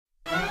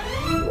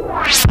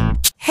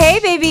Hey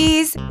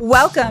babies!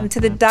 Welcome to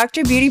the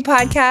Dr. Beauty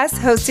Podcast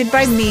hosted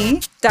by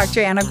me,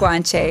 Dr. Anna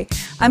Guanche.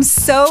 I'm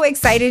so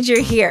excited you're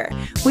here.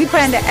 We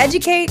plan to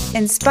educate,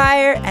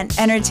 inspire, and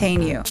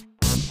entertain you.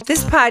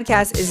 This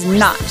podcast is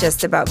not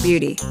just about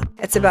beauty.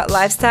 It's about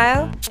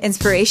lifestyle,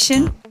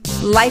 inspiration,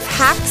 life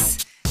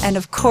hacks, and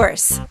of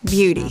course,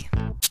 beauty.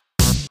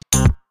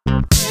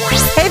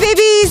 Hey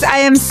babies, I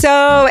am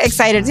so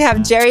excited to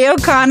have Jerry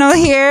O'Connell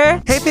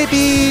here. Hey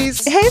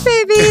babies. Hey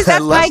babies,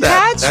 that's my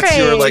catchphrase.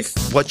 That's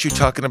your what you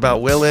talking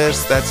about,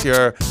 Willis? That's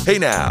your, hey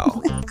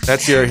now.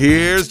 That's your,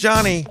 here's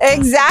Johnny.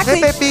 Exactly.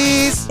 Hey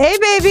babies. Hey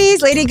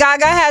babies. Lady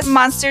Gaga has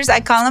monsters.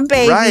 I call them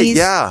babies. Right,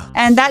 yeah.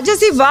 And that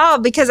just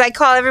evolved because I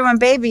call everyone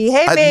baby.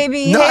 Hey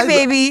baby,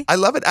 baby. I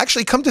love it.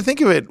 Actually, come to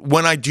think of it,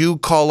 when I do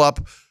call up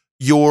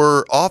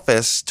your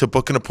office to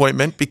book an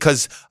appointment,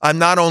 because I'm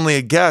not only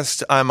a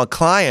guest, I'm a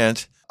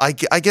client.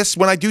 I guess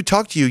when I do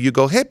talk to you, you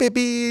go, hey,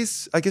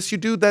 babies. I guess you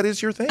do. That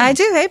is your thing. I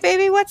do. Hey,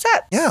 baby, what's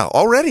up? Yeah,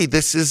 already.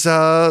 This is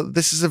a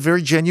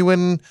very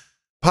genuine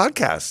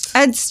podcast.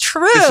 It's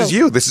true. This is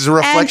you. This is a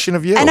reflection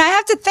of you. And I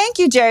have to thank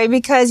you, Jerry,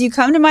 because you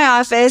come to my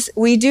office.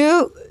 We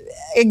do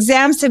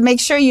exams to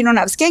make sure you don't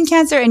have skin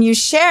cancer, and you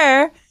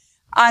share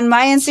on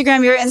my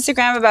Instagram, your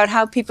Instagram, about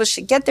how people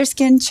should get their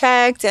skin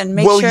checked and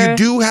make sure. Well, you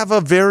do have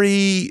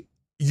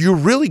you're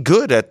really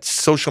good at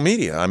social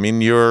media. I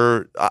mean,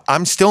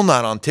 I'm still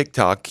not on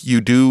TikTok.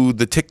 You do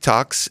the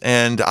TikToks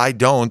and I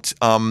don't.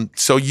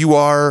 So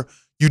you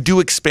do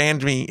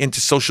expand me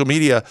into social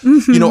media.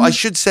 Mm-hmm. You know, I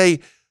should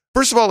say,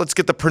 first of all, let's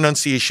get the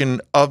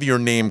pronunciation of your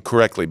name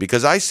correctly,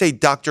 because I say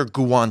Dr.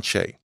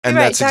 Guanche. And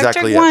right, that's Dr.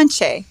 exactly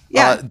Guanche. it.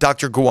 Yeah.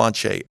 Dr.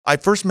 Guanche. I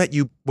first met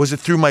you, was it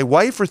through my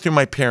wife or through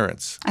my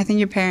parents? I think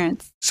your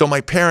parents. So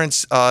my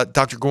parents,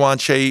 Dr.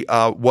 Guanche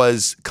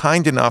was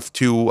kind enough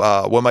to,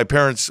 when my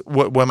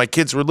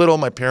kids were little,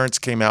 my parents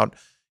came out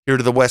here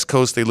to the West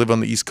Coast. They live on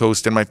the East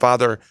Coast. And my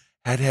father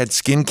had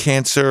skin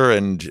cancer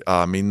and,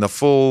 I mean, the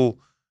full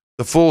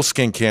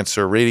skin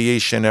cancer,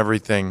 radiation,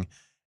 everything.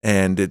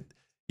 And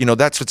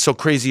that's what's so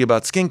crazy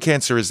about skin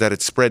cancer, is that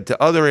it spread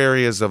to other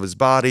areas of his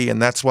body.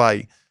 And that's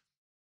why,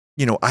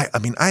 I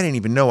mean, I didn't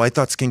even know. I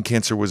thought skin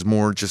cancer was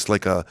more just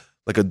like a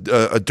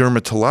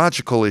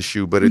dermatological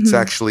issue, but it's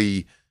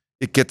actually,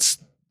 it gets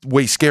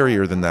way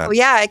scarier than that. Well,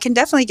 yeah, it can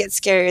definitely get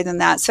scarier than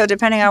that. So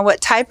depending on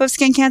what type of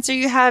skin cancer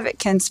you have, it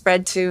can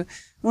spread to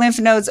lymph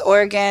nodes,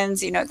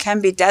 organs, it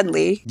can be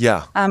deadly.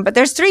 Yeah. But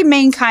there's 3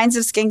 main kinds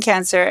of skin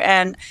cancer,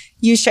 and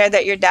you shared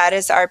that your dad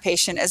is our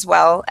patient as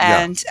well.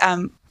 And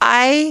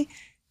I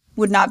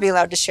would not be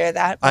allowed to share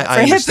that.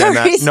 I understand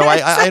that. No,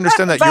 I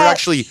understand that. But you're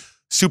actually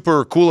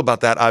super cool about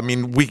that. I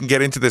mean, we can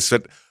get into this,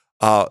 but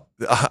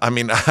I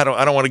mean, I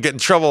don't want to get in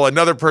trouble.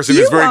 Another person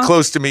who's very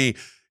close to me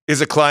is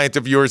a client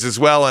of yours as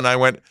well. And I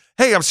went,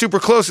 hey, I'm super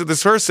close to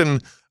this person.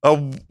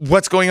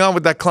 What's going on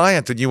with that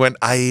client? And you went,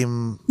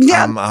 I'm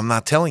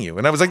not telling you.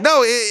 And I was like,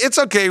 no, it's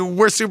okay.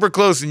 We're super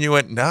close. And you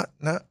went, no,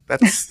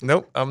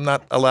 nope, I'm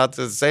not allowed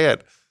to say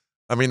it.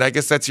 I mean, I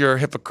guess that's your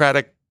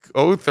Hippocratic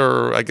oath,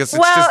 or I guess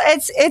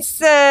it's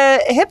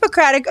the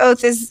Hippocratic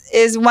oath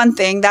is one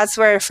thing. That's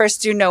where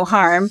first do no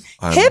harm.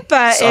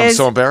 I'm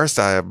so embarrassed.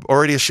 I am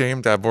already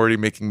ashamed. I'm already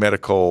making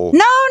medical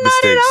not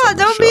at all.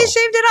 Don't show. Be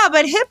ashamed at all.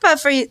 But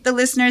HIPAA, for the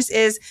listeners,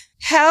 is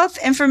Health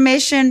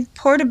Information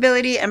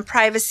Portability and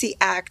Privacy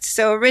Act.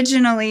 So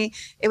originally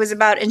it was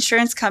about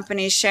insurance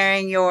companies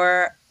sharing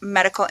your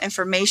medical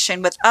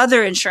information with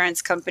other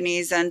insurance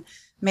companies and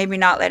maybe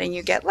not letting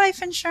you get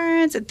life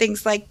insurance and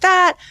things like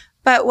that.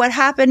 But what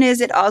happened is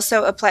it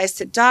also applies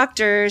to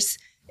doctors.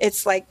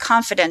 It's like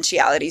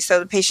confidentiality, so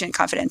the patient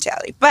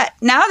confidentiality. But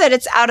now that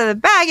it's out of the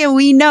bag and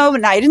we know,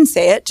 and I didn't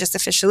say it, just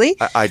officially.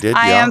 I did,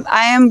 I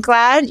am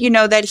glad,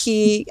 that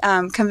he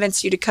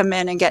convinced you to come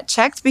in and get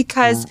checked,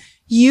 because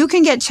you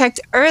can get checked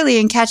early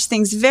and catch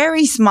things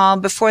very small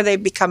before they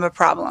become a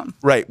problem.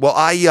 Right. Well,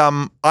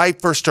 I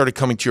first started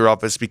coming to your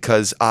office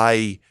because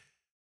I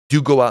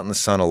do go out in the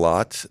sun a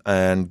lot,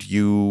 and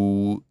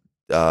you...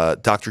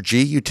 Dr.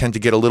 G, you tend to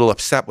get a little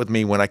upset with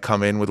me when I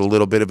come in with a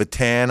little bit of a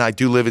tan. I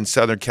do live in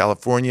Southern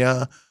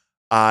California.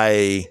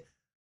 I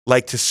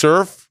like to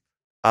surf.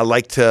 I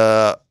like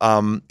to,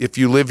 if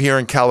you live here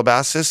in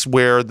Calabasas,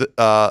 where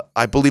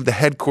I believe the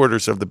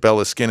headquarters of the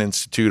Bella Skin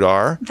Institute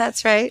are.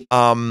 That's right.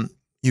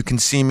 You can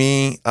see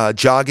me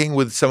jogging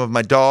with some of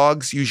my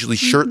dogs, usually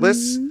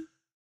shirtless. Mm-hmm.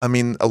 I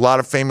mean, a lot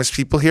of famous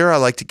people here. I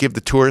like to give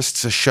the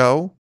tourists a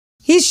show.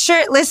 He's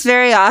shirtless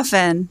very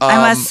often, I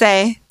must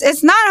say.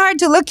 It's not hard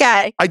to look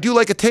at. I do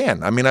like a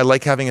tan. I mean, I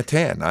like having a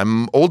tan.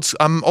 I'm old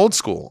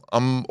school.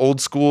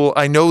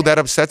 I know that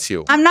upsets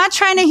you. I'm not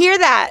trying to hear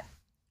that.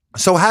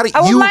 So how do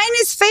you? Mine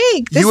is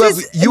fake.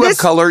 You have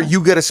color.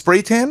 You get a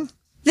spray tan?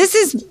 This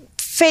is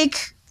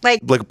fake,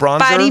 like bronzer?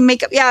 Body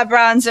makeup. Yeah,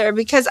 bronzer,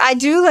 because I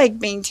do like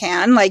being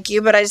tan like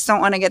you, but I just don't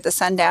want to get the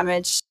sun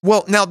damage.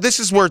 Well, now this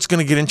is where it's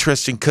going to get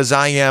interesting, because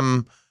I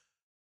am...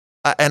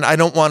 and I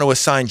don't want to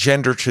assign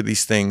gender to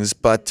these things,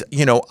 but,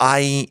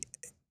 I,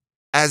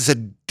 as a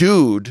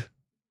dude,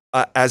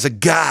 as a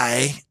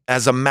guy,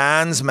 as a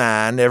man's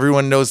man,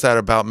 everyone knows that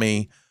about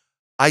me.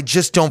 I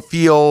just don't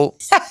feel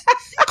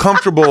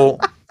comfortable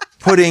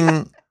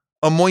putting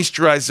a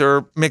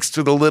moisturizer mixed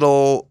with a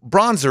little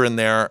bronzer in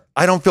there.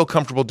 I don't feel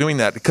comfortable doing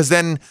that because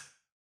then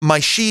my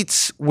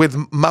sheets with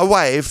my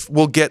wife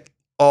will get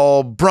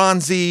all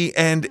bronzy,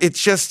 and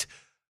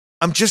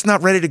I'm just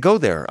not ready to go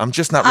there. I'm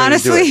just not ready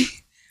to do it.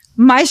 Honestly,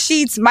 my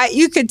sheets,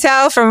 you could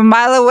tell from a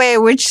mile away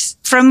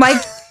from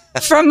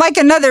like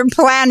another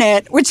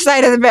planet, which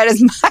side of the bed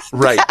is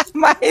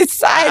my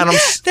side.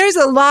 There's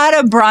a lot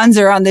of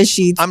bronzer on the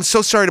sheets. I'm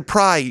so sorry to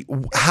pry.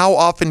 How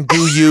often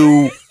do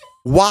you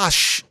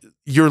wash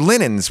your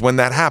linens when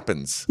that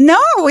happens?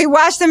 No, we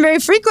wash them very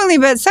frequently,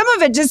 but some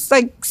of it just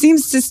like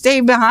seems to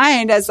stay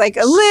behind as like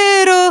a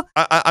little,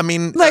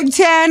 like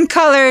tan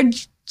colored.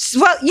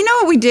 Well, you know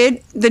what we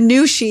did? The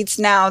new sheets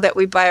now that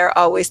we buy are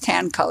always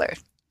tan colored.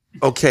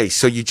 Okay,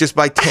 so you just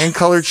buy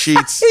tan-colored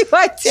sheets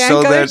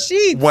so that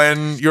sheets.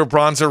 When your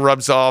bronzer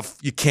rubs off,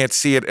 you can't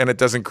see it and it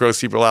doesn't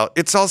gross people out.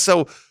 It's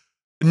also,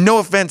 no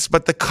offense,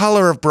 but the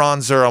color of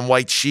bronzer on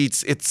white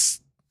sheets, it's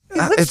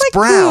like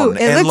brown.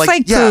 Poo. It looks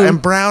like poo. Yeah, and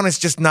brown is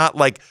just not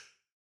like,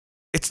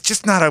 it's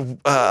just not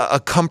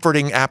a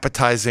comforting,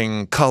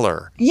 appetizing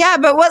color. Yeah,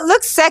 but what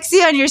looks sexy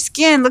on your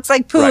skin looks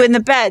like poo in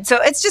the bed. So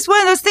it's just one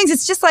of those things.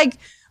 It's just like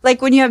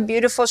when you have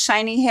beautiful,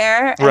 shiny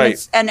hair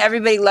and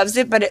everybody loves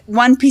it, but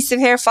one piece of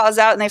hair falls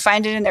out and they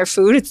find it in their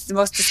food. It's the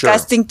most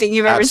disgusting thing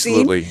you've ever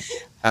seen.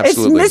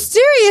 Absolutely. It's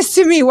mysterious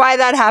to me why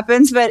that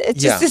happens, but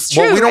it's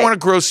true. Well, we don't want to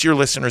gross your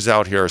listeners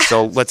out here,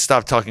 so let's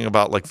stop talking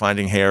about like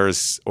finding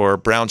hairs or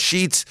brown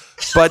sheets.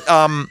 But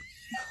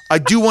I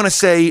do want to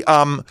say,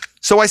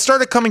 so I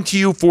started coming to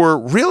you for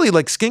really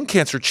like skin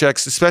cancer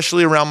checks,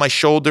 especially around my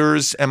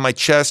shoulders and my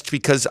chest,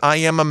 because I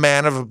am a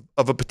man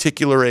of a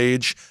particular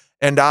age,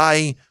 and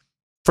I,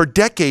 for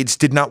decades,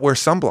 did not wear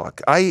sunblock.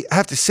 I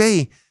have to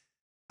say,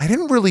 I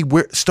didn't really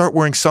start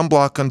wearing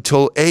sunblock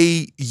until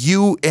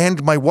you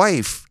and my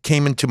wife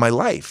came into my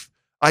life.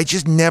 I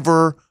just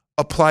never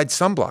applied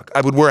sunblock.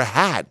 I would wear a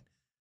hat.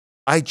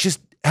 I just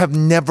have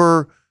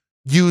never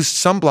used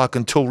sunblock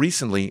until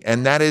recently,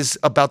 and that is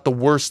about the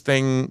worst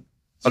thing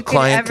a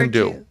client can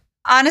do.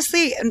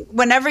 Honestly,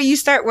 whenever you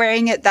start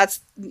wearing it, that's,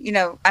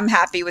 I'm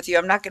happy with you.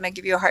 I'm not going to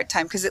give you a hard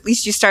time because at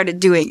least you started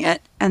doing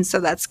it, and so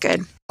that's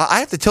good. I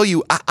have to tell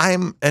you,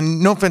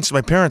 and no offense to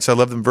my parents, I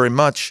love them very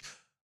much.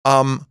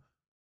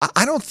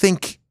 I don't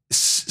think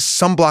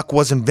sunblock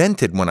was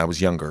invented when I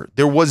was younger.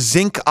 There was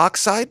zinc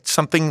oxide,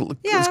 something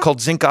it's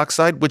called zinc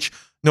oxide, which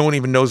no one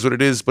even knows what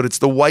it is, but it's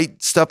the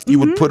white stuff you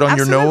would put on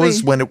your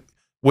nose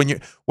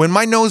when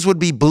my nose would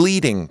be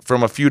bleeding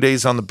from a few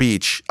days on the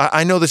beach.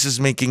 I know this is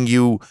making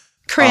you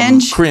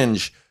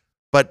cringe,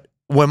 but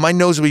when my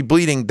nose would be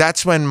bleeding,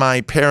 that's when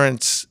my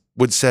parents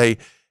would say,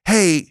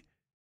 "Hey,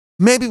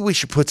 maybe we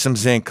should put some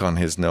zinc on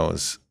his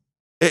nose."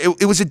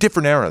 It was a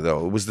different era,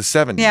 though. It was the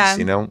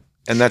 70s,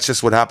 and that's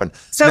just what happened.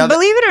 So now,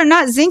 believe it or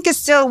not, zinc is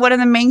still one of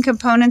the main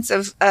components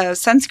of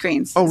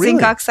sunscreens. Oh, really?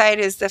 Zinc oxide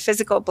is the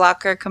physical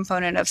blocker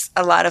component of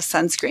a lot of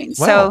sunscreens.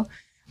 Wow. So,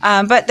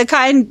 but the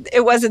kind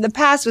it was in the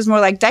past was more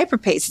like diaper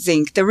paste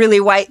zinc, the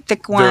really white,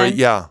 thick one.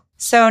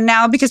 So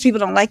now, because people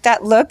don't like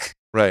that look,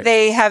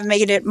 they have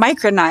made it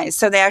micronized.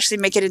 So they actually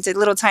make it into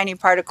little tiny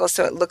particles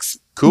so it looks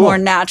more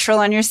natural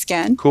on your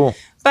skin. Cool.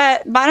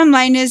 But bottom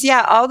line is,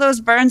 all those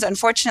burns,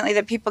 unfortunately,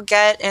 that people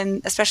get,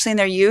 and especially in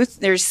their youth,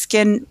 their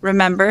skin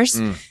remembers.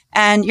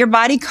 And your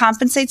body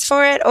compensates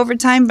for it over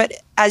time. But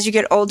as you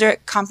get older,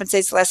 it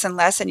compensates less and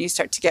less, and you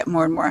start to get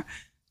more and more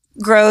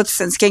growths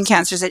and skin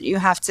cancers that you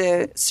have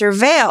to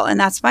surveil. And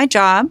that's my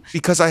job.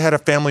 Because I had a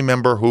family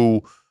member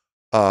who,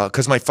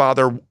 because my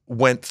father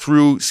went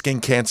through skin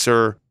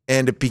cancer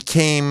and it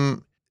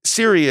became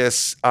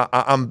serious,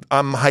 I'm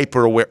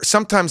hyper aware.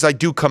 Sometimes I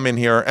do come in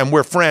here and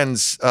we're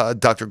friends,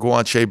 Dr.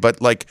 Guanche,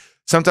 but like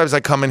sometimes I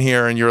come in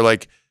here and you're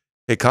like,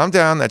 "Hey, calm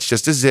down. That's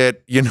just a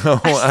zit,"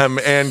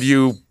 and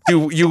you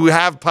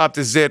have popped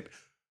a zit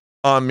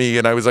on me,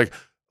 and I was like,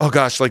 "Oh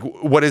gosh, like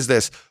what is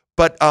this?"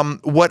 But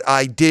what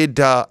I did,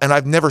 and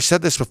I've never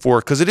said this before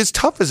because it is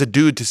tough as a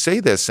dude to say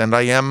this, and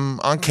I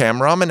am on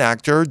camera. I'm an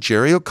actor,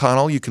 Jerry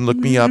O'Connell. You can look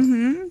me up.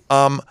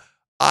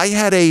 I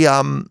had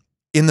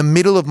in the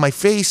middle of my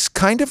face,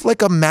 kind of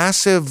like a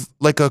massive,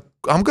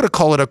 I'm going to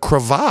call it a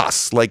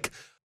crevasse. Like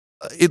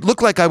it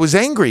looked like I was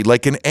angry,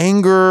 like an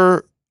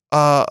anger.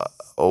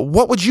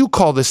 What would you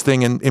call this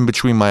thing in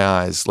between my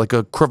eyes? Like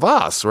a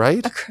crevasse,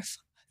 right? A crevasse.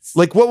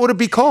 Like what would it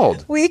be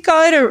called? We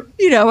call it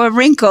a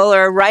wrinkle,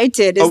 or a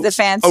righted is the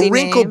fancy name. A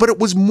wrinkle, but it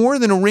was more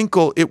than a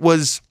wrinkle. It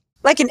was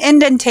like an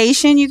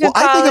indentation, you could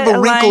call it. I think of a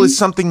wrinkle as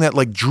something that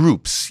like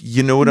droops.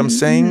 You know what I'm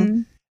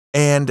saying?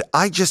 And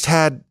I just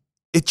had,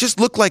 it just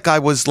looked like I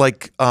was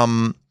like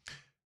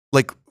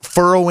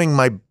furrowing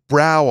my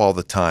brow all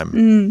the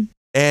time.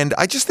 And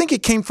I just think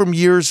it came from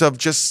years of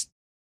just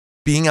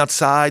being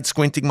outside,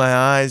 squinting my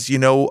eyes.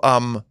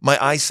 My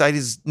eyesight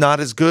is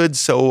not as good,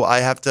 so I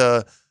have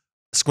to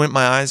squint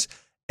my eyes.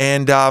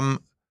 And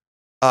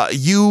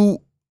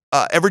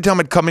every time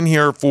I'd come in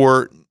here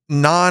for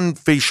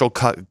non-facial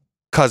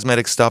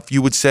cosmetic stuff,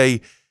 you would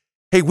say,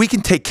 "Hey, we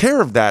can take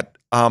care of that.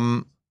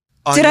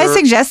 Did I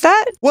suggest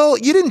that? Well,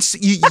 you didn't.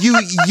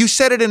 You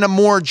said it in a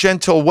more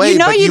gentle way. You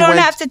know, but you don't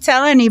have to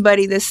tell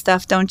anybody this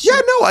stuff, don't you?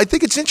 Yeah, no. I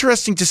think it's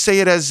interesting to say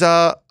it as.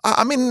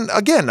 I mean,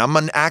 again, I'm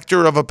an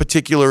actor of a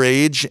particular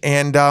age,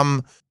 and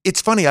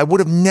it's funny. I would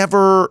have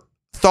never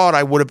thought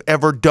I would have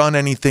ever done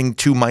anything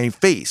to my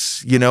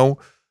face. You know,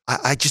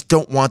 I just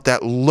don't want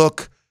that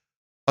look.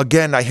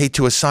 Again, I hate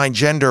to assign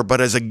gender, but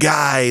as a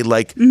guy,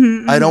 like,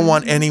 I don't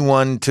want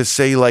anyone to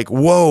say like,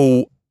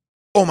 "Whoa,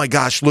 oh my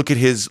gosh, look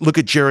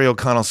at Jerry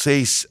O'Connell's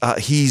face.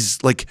 He's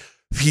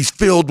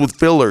filled with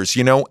fillers,"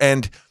 you know,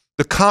 and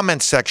the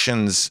comment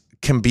sections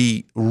can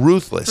be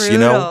ruthless, Brutal. You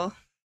know?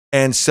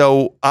 And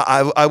so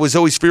I was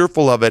always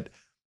fearful of it.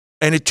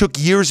 And it took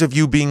years of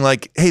you being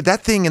like, "Hey,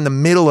 that thing in the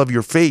middle of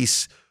your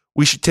face,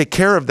 we should take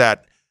care of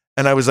that."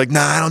 And I was like,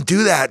 "Nah, I don't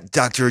do that,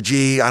 Dr.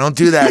 G. I don't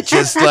do that.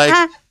 Just like,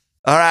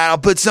 all right, I'll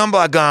put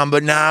sunblock on,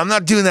 but nah, I'm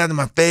not doing that to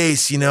my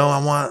face. You know,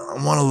 I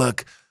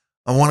want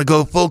to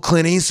go full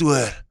Clint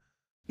Eastwood."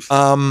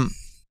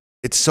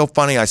 It's so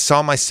funny. I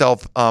saw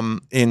myself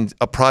in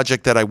a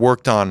project that I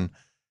worked on,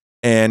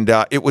 and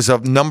it was a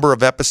number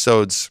of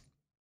episodes,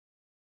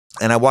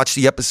 and I watched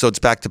the episodes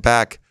back to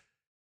back,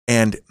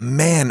 and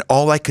man,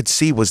 all I could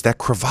see was that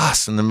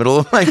crevasse in the middle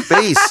of my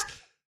face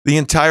the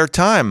entire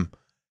time.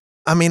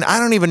 I mean, I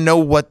don't even know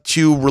what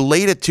to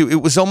relate it to.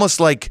 It was almost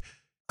like,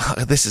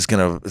 this is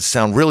going to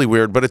sound really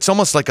weird, but it's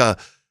almost like a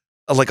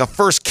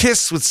first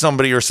kiss with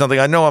somebody or something.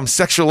 I know I'm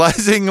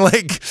sexualizing,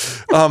 like,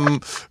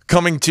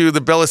 coming to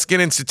the Bella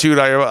Skin Institute.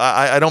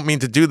 I don't mean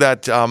to do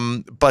that.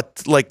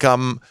 But like,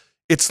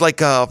 it's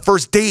like a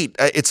first date.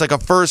 It's like a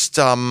first,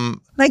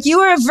 like you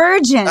were a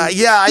virgin.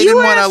 Yeah. I didn't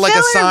want to like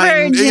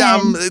assign. Virgin. Yeah.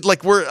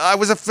 I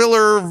was a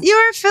filler. You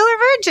were a filler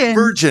virgin.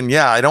 Virgin.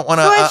 Yeah. I don't want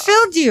to. So I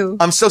filled you.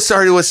 I'm so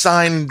sorry to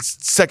assign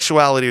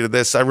sexuality to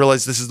this. I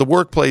realize this is the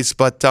workplace,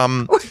 but,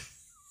 we're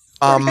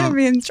going to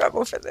be in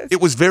trouble for this.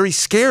 It was very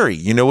scary.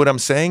 You know what I'm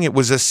saying? It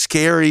was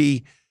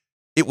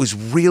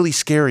really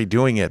scary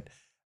doing it.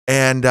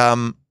 And,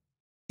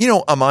 you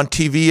know, I'm on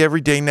TV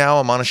every day now.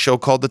 I'm on a show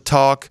called The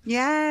Talk.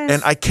 Yes.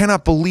 And I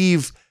cannot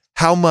believe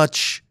how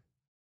much,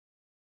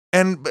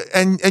 and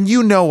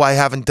you know, I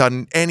haven't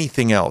done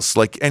anything else,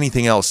 like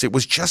anything else. It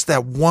was just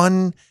that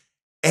one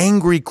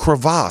angry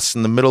crevasse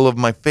in the middle of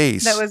my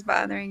face. That was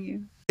bothering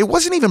you. It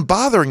wasn't even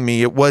bothering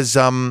me. It was,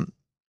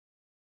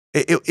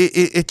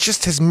 It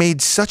just has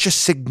made such a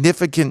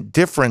significant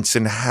difference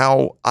in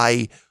how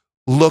I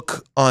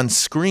look on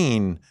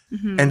screen,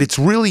 and it's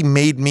really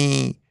made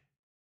me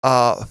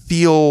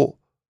feel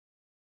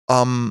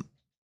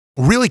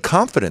really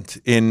confident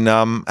in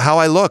how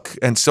I look,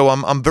 and so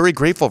I'm very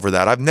grateful for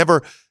that. I've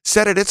never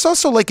said it. It's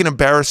also like an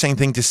embarrassing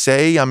thing to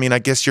say. I mean, I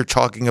guess you're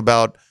talking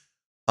about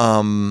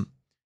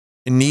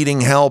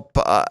needing help,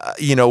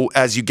 you know,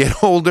 as you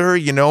get older,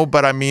 you know.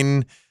 But I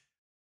mean,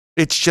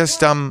 it's just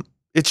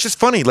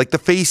funny, like the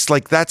face,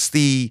 like that's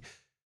the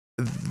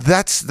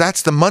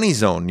money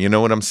zone. You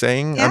know what I'm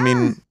saying? Yeah. I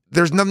mean,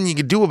 there's nothing you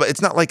can do about it.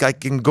 It's not like I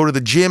can go to the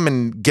gym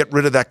and get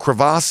rid of that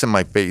crevasse in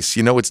my face.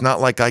 You know, it's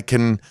not like I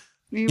can,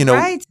 you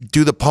know,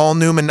 do the Paul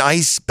Newman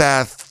ice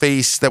bath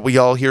face that we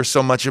all hear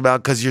so much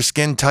about because your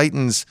skin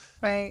tightens.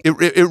 Right.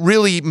 It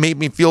really made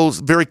me feel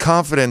very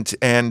confident,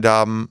 and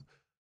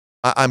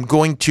I'm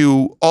going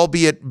to,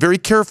 albeit very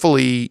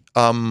carefully,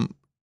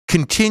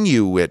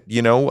 continue it,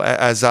 you know,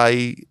 as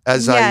I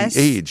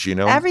age, you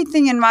know.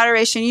 Everything in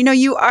moderation. You know,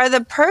 you are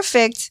the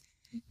perfect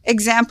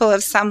example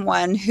of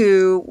someone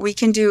who we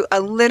can do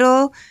a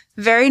little,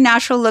 very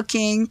natural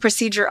looking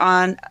procedure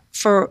on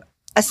for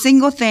a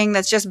single thing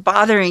that's just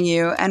bothering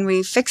you, and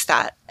we fix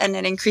that, and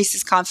it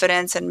increases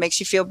confidence and makes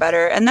you feel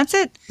better, and that's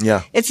it.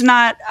 Yeah. It's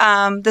not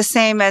the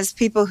same as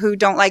people who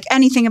don't like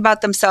anything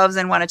about themselves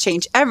and want to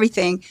change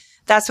everything.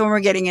 That's when we're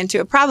getting into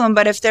a problem.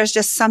 But if there's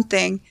just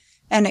something,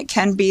 and it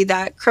can be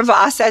that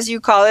crevasse, as you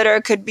call it, or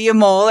it could be a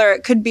mole, or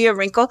it could be a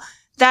wrinkle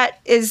that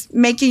is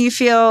making you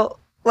feel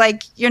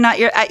like you're not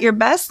at your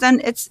best, then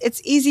it's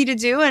easy to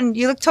do, and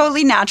you look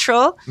totally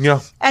natural. Yeah.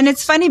 And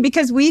it's funny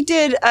because we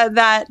did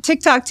that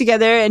TikTok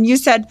together, and you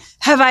said,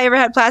 "Have I ever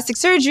had plastic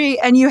surgery?"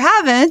 And you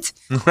haven't.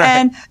 Right.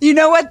 And you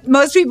know what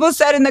most people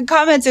said in the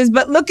comments is,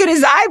 "But look at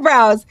his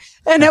eyebrows."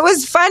 And it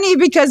was funny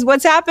because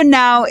what's happened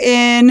now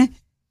in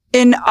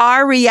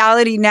our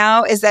reality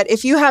now is that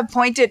if you have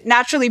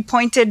naturally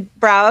pointed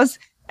brows,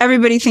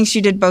 everybody thinks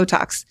you did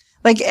Botox.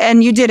 Like,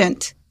 and you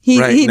didn't. He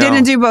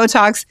didn't do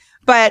Botox,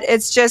 but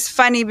it's just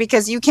funny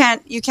because you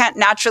can't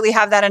naturally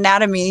have that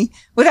anatomy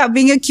without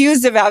being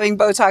accused of having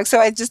Botox. So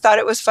I just thought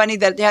it was funny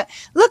that, yeah,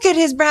 look at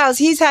his brows.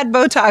 He's had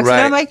Botox. Right.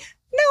 And I'm like,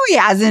 no, he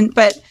hasn't,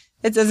 but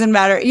it doesn't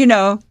matter, you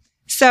know.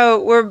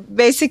 So we're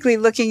basically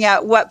looking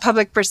at what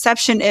public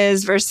perception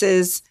is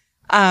versus,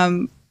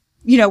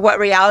 you know, what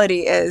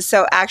reality is.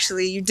 So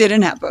actually you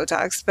didn't have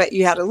Botox, but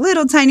you had a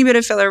little tiny bit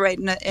of filler right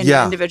in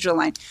your individual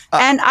line.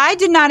 And I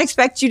did not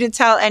expect you to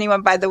tell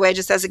anyone, by the way,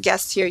 just as a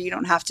guest here, you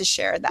don't have to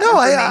share that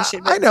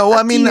information. I know.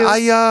 I mean,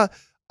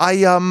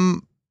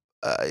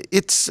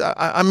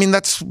 I mean,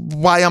 that's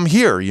why I'm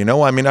here. You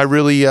know, I mean, I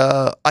really,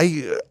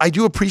 I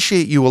do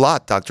appreciate you a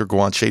lot, Dr.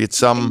 Guanche.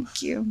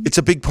 Thank you. It's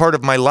a big part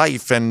of my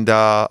life, and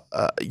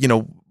you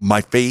know,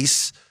 my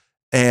face,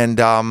 and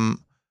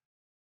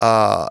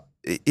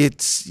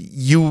it's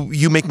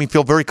you make me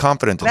feel very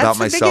confident about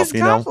myself. That's the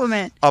biggest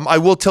compliment. I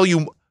will tell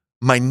you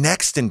my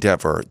next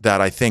endeavor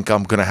that I think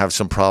I'm going to have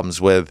some problems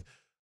with,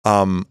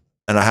 and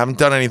I haven't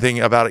done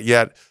anything about it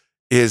yet,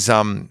 is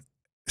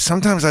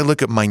sometimes I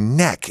look at my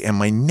neck and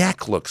my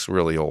neck looks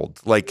really old.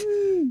 Like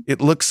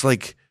it looks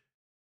like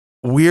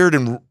weird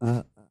and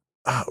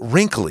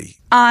wrinkly.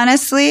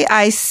 Honestly,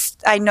 I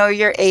know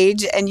your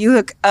age and you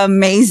look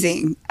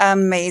amazing,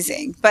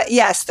 amazing. But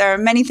yes, there are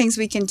many things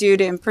we can do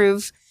to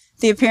improve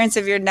the appearance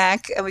of your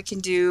neck. And we can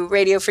do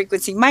radio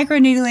frequency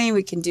microneedling.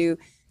 We can do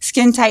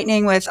skin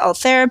tightening with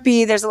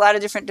Ultherapy. There's a lot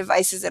of different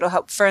devices that'll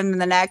help firm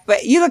the neck.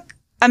 But you look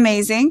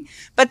amazing.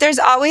 But there's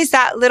always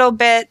that little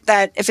bit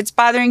that if it's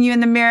bothering you in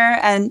the mirror,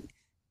 and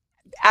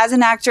as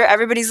an actor,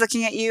 everybody's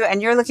looking at you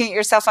and you're looking at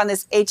yourself on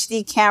this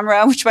HD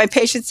camera, which my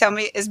patients tell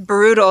me is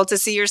brutal to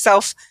see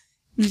yourself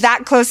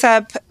that close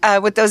up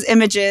with those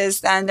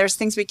images, then there's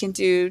things we can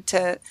do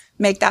to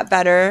make that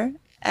better.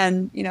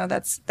 And, you know,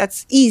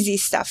 that's easy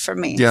stuff for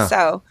me. Yeah.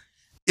 So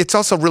it's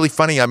also really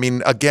funny. I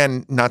mean,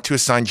 again, not to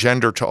assign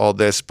gender to all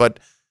this, but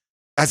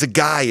as a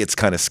guy, it's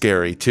kind of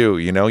scary too.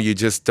 You know, you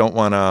just don't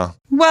want to.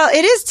 Well,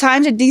 it is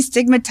time to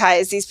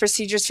destigmatize these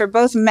procedures for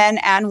both men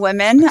and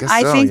women.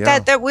 I think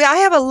that I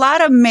have a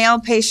lot of male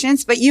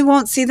patients, but you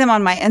won't see them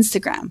on my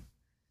Instagram.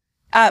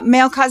 I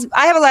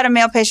have a lot of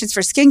male patients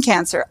for skin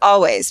cancer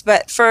always,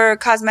 but for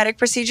cosmetic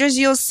procedures,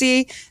 you'll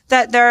see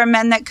that there are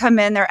men that come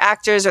in, they're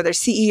actors or they're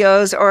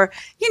CEOs, or,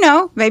 you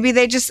know, maybe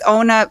they just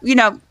own a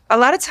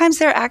lot of times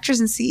they're actors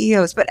and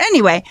CEOs. But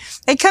anyway,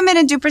 they come in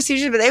and do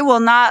procedures, but they will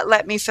not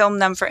let me film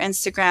them for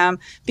Instagram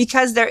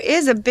because there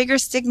is a bigger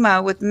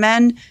stigma with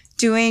men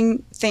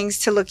doing things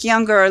to look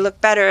younger or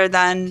look better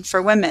than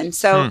for women.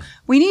 So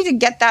we need to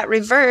get that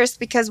reversed,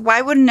 because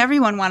why wouldn't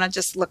everyone want to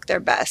just look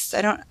their best?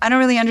 I don't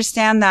really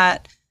understand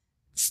that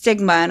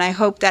stigma, and I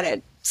hope that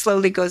it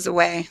slowly goes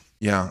away.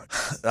 Yeah.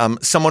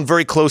 Someone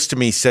very close to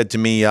me said to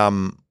me,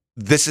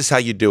 this is how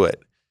you do it.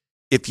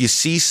 If you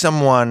see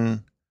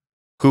someone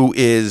who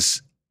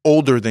is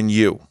older than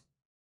you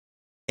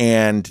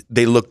and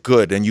they look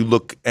good, and you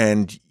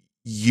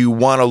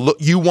want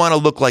to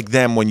look like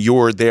them when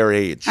you're their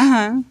age,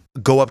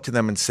 go up to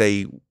them and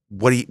say,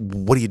 what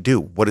do you do?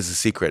 What is the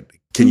secret?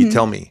 Can you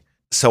tell me?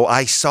 So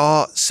I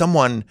saw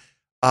someone,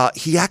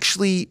 he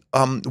actually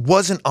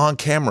wasn't on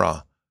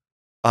camera.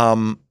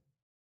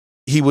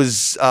 He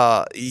was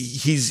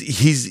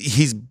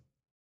he's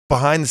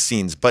behind the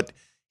scenes, but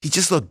he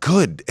just looked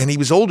good, and he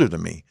was older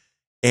than me.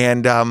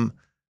 And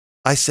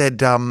I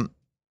said,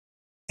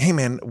 hey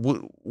man,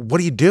 what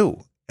do you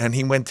do? And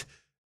he went,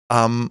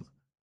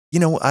 you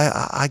know,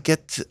 I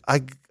get a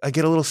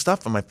little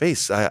stuff on my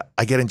face. I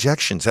get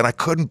injections, and I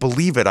couldn't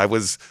believe it. I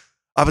was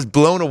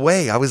blown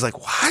away. I was like,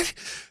 what?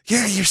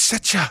 Yeah, you're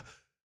such a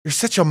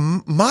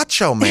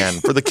macho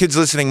man. For the kids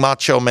listening,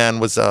 macho man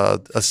was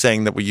a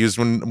saying that we used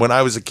when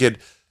I was a kid.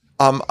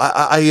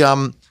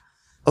 I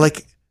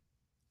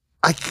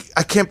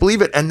can't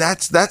believe it. And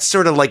that's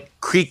sort of like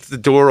creaked the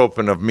door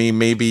open of me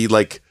maybe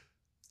like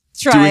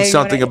doing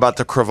something about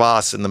the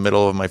crevasse in the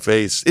middle of my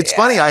face. It's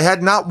funny. I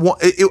had not one.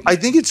 I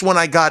think it's when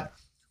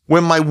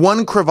my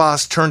one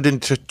crevasse turned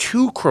into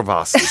two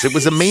crevasses. It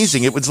was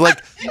amazing. It's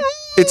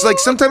like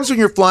sometimes when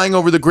you're flying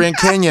over the Grand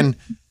Canyon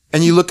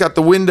and you look out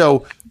the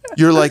window,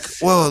 you're like,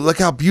 whoa, look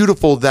how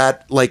beautiful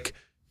that like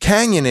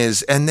canyon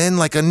is. And then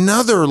like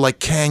another like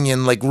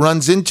canyon like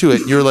runs into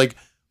it. And you're like,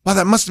 wow,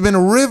 that must have been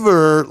a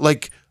river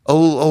like a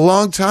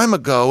long time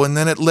ago. And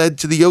then it led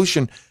to the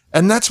ocean.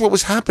 And that's what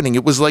was happening.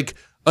 It was like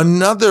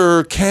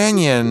another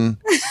canyon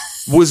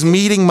was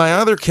meeting my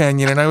other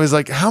canyon. And I was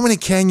like, how many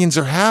canyons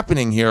are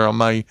happening here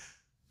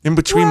in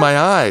between my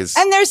eyes?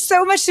 And there's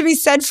so much to be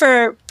said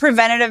for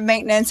preventative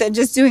maintenance and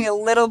just doing a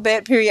little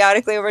bit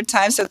periodically over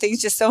time so things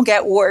just don't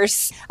get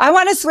worse. I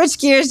want to switch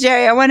gears,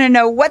 Jerry. I want to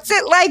know, what's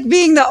it like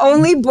being the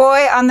only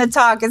boy on the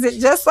talk? Is it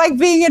just like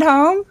being at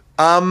home?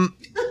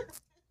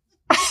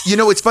 You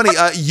know, it's funny.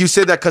 You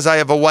say that because I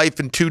have a wife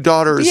and two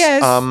daughters.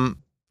 Yes.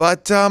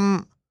 But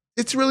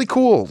it's really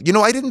cool. You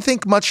know, I didn't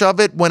think much of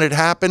it when it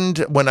happened,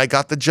 when I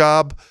got the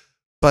job.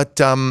 But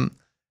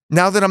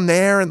now that I'm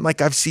there and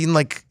like I've seen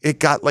like it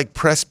got like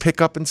press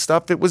pickup and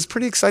stuff, it was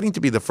pretty exciting to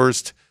be the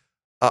first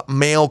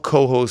male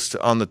co-host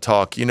on the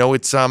talk. You know,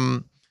 it's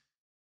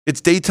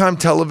daytime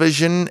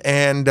television,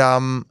 and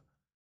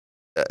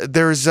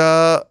there's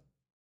not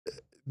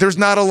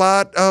a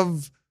lot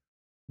of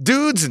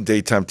dudes in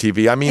daytime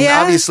TV. I mean,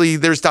 obviously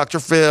there's Dr.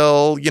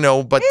 Phil, you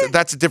know, but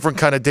that's a different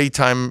kind of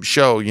daytime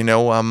show, you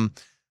know.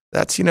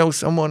 That's, you know,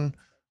 someone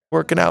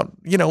working out,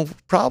 you know,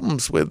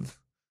 problems with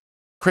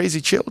crazy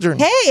children.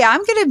 Hey,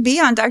 I'm going to be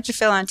on Dr.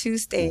 Phil on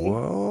Tuesday.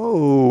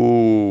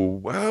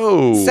 Whoa.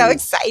 So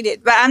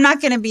excited, but I'm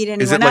not going to beat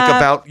anyone up. Is it like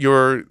about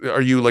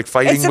are you like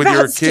fighting with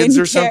your kids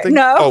or something?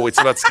 No. Oh, it's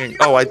about skin.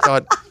 Oh, I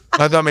thought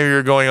I thought maybe you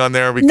were going on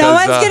there because no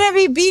one's gonna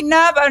be beaten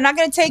up. I'm not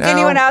gonna take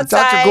anyone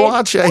outside. Dr.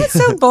 Guanche. That's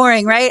so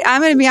boring, right?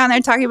 I'm gonna be on there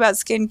talking about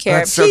skincare.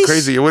 That's so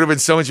crazy. It would have been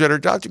so much better,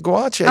 Dr.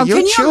 Guanche. Oh,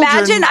 can you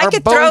imagine? I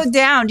could throw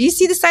down. Do you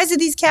see the size of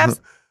these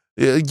calves?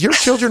 Your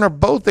children are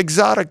both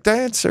exotic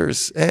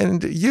dancers,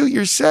 and you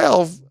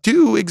yourself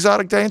do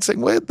exotic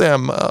dancing with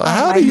them.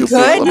 How do you feel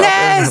about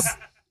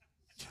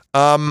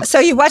that? So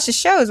you watch the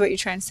show is what you're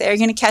trying to say. Are you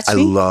going to catch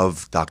me? I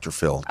love Dr.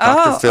 Phil.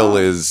 Dr. Phil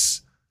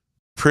is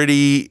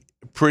pretty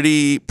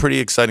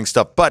exciting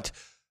stuff. But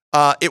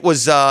it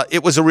was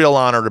a real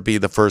honor to be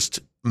the first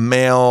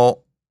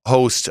male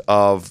host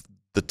of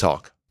The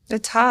Talk. The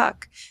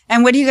Talk.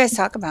 And what do you guys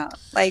talk about?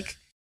 Like,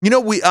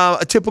 we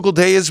a typical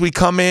day is we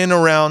come in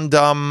around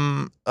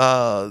 8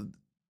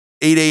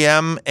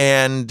 a.m.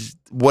 and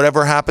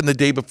whatever happened the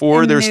day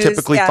before, there's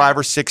typically 5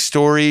 or 6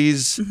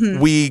 stories. Mm-hmm.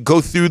 We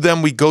go through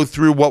them. We go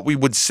through what we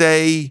would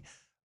say.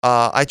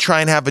 I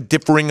try and have a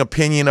differing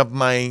opinion of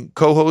my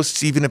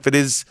co-hosts, even if it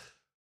is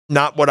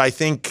not what I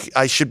think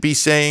I should be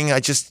saying. I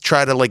just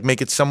try to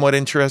make it somewhat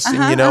interesting,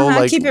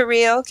 keep it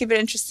real, keep it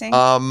interesting.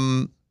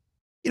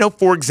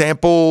 For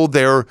example,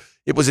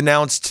 it was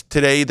announced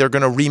today they're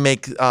going to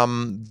remake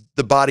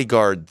The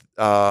Bodyguard,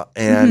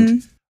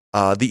 and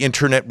the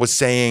internet was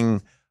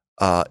saying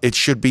it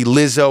should be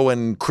Lizzo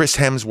and Chris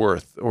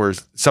Hemsworth or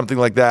something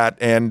like that.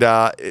 And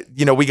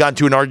we got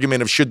into an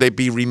argument of should they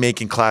be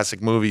remaking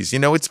classic movies.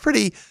 It's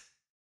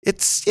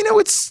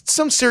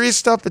some serious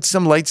stuff, it's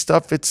some light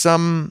stuff, it's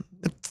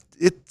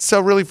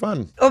really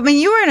fun. I mean,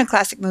 you were in a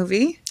classic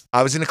movie.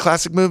 I was in a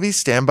classic movie,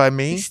 Stand By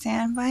Me.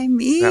 Stand By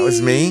Me. That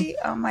was me.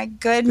 Oh my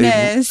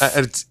goodness.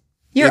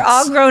 You're it's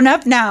all grown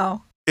up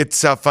now.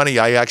 It's funny.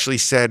 I actually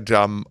said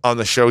on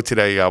the show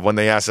today when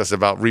they asked us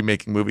about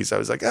remaking movies, I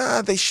was like,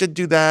 they should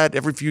do that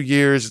every few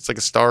years. It's like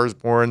A Star Is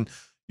Born.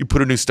 You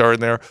put a new star in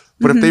there.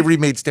 But if they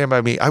remade Stand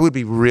By Me, I would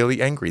be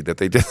really angry that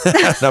they did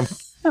that.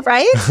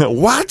 Right?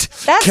 What?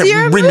 That's Can't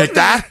your remake movie.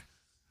 that?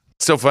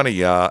 It's so funny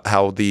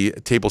how the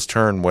tables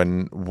turn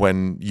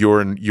when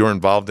you're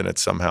involved in it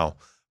somehow.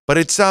 But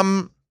it's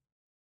a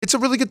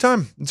really good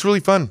time. It's really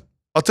fun.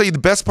 I'll tell you the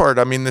best part.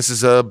 I mean, this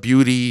is a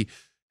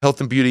health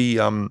and beauty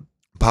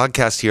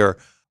podcast here.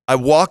 I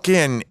walk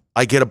in,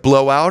 I get a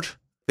blowout.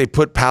 They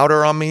put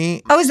powder on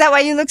me. Oh, is that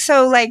why you look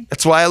so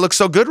That's why I look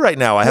so good right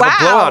now. I have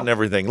a blowout and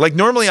everything.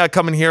 Normally I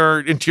come in here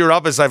into your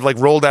office, I've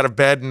rolled out of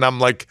bed and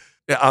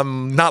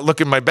I'm not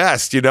looking my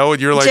best, and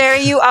you're like,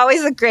 Jerry, you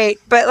always look great,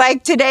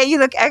 but today you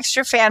look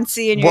extra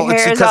fancy and your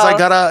hair is all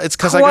it's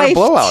because I got a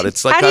blowout.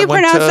 It's like how do you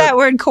pronounce that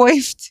word?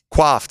 Coiffed.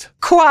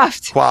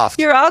 Coiffed.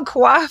 You're all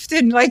coiffed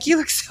and you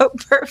look so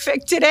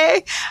perfect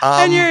today.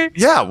 And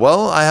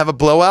I have a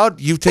blowout.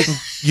 You've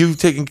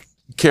taken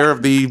care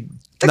of the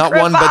not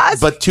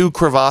crevasse. one but 2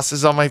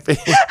 crevasses on my face.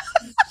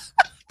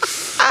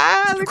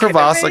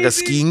 Crevasse, like a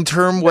skiing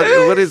term. What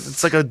is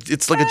it's like a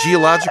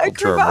geological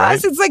term,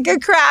 right? It's like a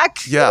crack.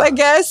 Yeah, I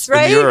guess,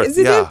 right? In the earth,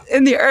 Isn't it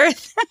in the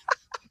earth?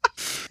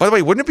 By the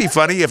way, wouldn't it be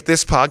funny if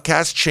this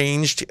podcast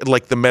changed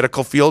the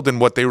medical field and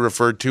what they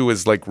referred to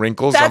as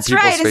wrinkles on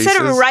people's faces? That's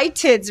right. Instead of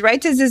ritids.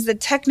 Ritids is the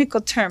technical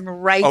term.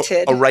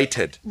 Ritid. A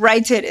ritid.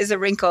 Ritid is a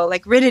wrinkle.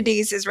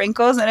 Ritides is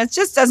wrinkles, and it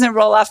just doesn't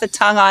roll off the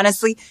tongue,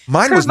 honestly.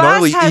 Mine was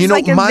gnarly. Has a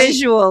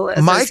visual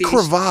association. My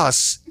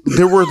crevasse,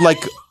 there were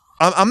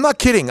I'm not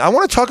kidding. I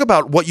want to talk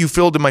about what you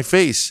filled in my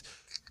face.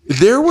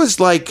 There was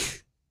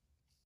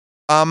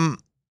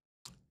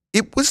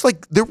it was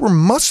there were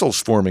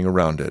muscles forming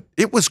around it.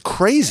 It was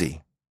crazy.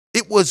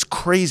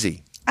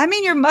 I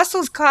mean, your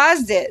muscles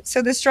caused it.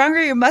 So the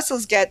stronger your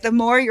muscles get, the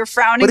more your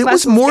frowning muscles But it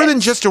was more than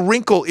just a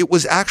wrinkle. It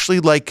was actually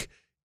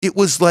it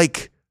was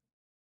like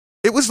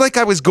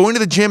I was going to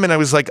the gym and I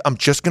was like, I'm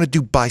just going to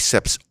do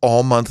biceps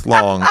all month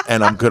long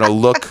and I'm going to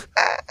look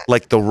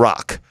like The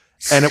Rock.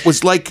 And it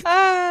was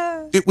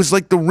it was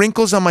the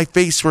wrinkles on my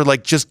face were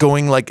just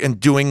going and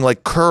doing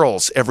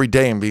curls every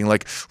day and being we're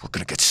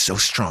going to get so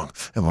strong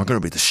and we're going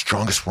to be the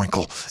strongest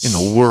wrinkle in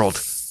the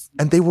world.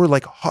 And they were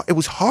it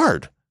was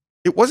hard.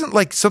 It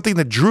wasn't something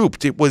that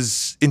drooped. It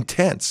was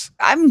intense.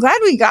 I'm glad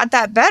we got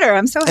that better.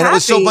 I'm so happy. And it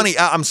was so funny.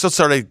 I'm so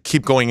sorry to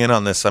keep going in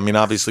on this. I mean,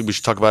 obviously we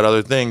should talk about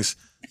other things.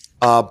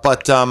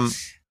 But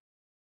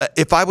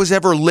if I was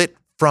ever lit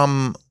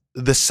from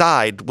the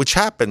side, which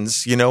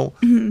happens, you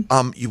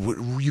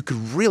could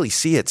really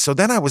see it. So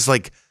then I was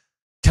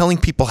telling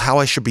people how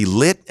I should be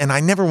lit, and I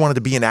never wanted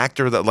to be an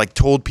actor that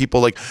told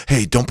people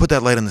hey, don't put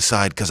that light on the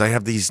side because I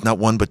have these not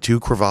 1 but 2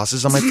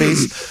 crevasses on my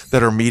face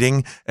that are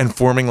meeting and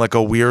forming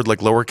a weird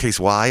lowercase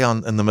y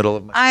in the middle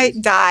of my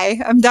face.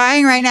 I'm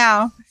dying right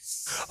now.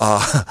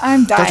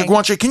 I'm dying. Dr.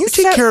 Guanche, can you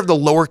take care of the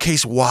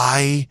lowercase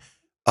y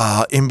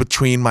in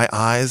between my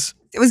eyes?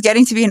 It was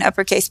getting to be an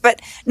uppercase,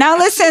 but now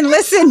listen.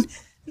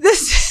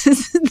 This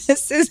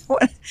is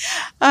what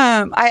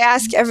I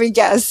ask every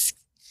guest.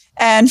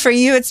 And for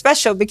you, it's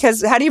special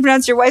because how do you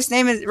pronounce your wife's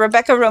name? Is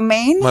Rebecca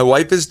Romaine? My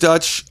wife is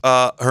Dutch.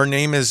 Her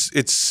name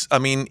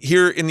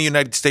here in the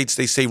United States,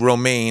 they say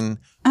Romaine.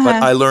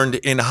 But I learned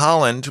in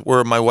Holland,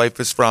 where my wife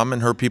is from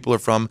and her people are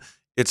from,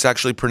 it's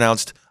actually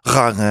pronounced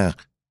Guanche.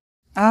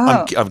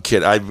 Oh. I'm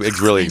kidding. I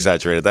really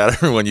exaggerated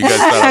that. When you guys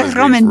thought I was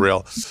being for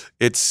real.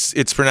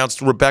 It's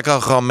pronounced Rebecca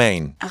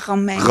Romaine.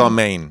 Romaine.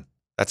 Romaine.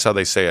 That's how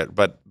they say it.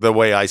 But the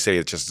way I say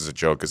it just as a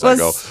joke is I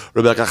go,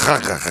 Rebecca.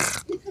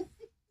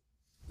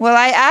 Well,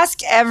 I ask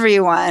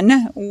everyone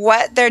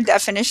what their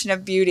definition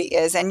of beauty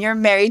is, and you're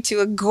married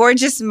to a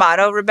gorgeous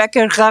model,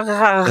 Rebecca. And so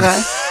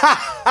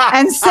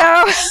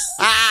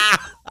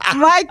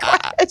my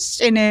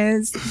question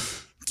is,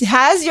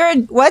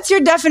 what's your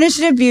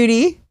definition of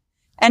beauty,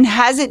 and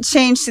has it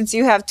changed since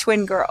you have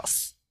twin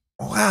girls?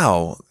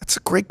 Wow, that's a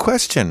great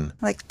question.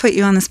 I like to put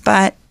you on the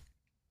spot.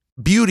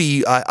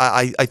 Beauty,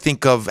 I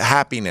think of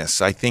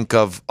happiness. I think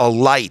of a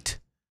light.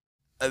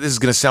 This is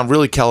going to sound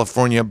really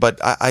California, but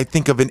I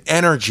think of an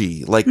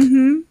energy, like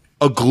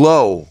a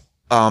glow.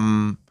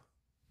 A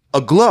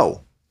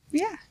glow.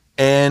 Yeah.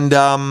 And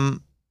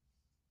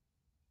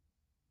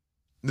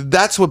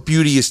that's what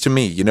beauty is to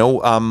me, you know.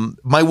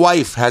 My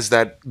wife has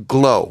that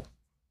glow.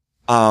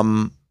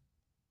 I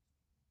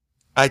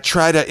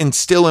try to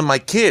instill in my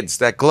kids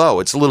that glow.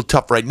 It's a little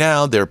tough right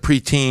now. They're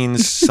preteens.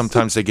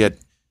 Sometimes they get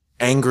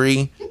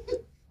angry.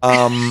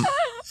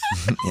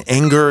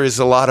 Anger is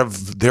a lot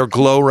of their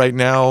glow right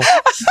now.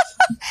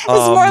 It's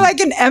more like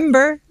an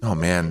ember. Oh,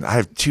 man. I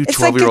have two It's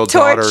 12-year-old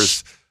like a torch.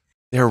 daughters.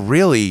 They're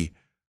really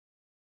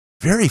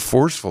very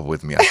forceful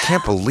with me. I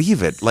can't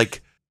believe it.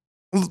 Like,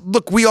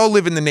 look, we all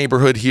live in the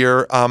neighborhood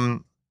here. I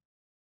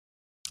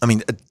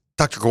mean,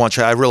 Dr.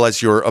 Guanche, I realize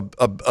you're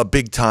a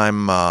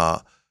big-time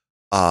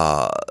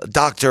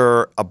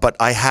doctor, but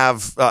I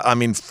have,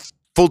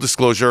 full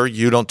disclosure,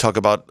 you don't talk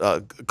about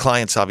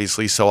clients,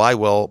 obviously, so I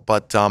will.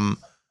 But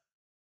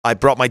I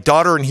brought my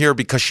daughter in here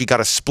because she got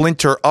a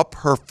splinter up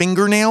her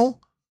fingernail.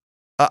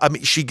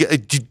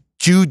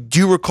 Do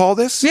you recall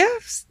this?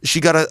 Yes. She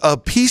got a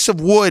piece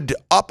of wood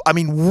up,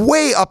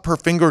 way up her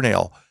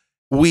fingernail.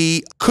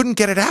 We couldn't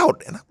get it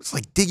out. And I was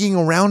like digging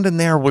around in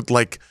there with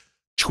like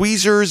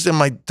tweezers. And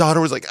my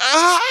daughter was like,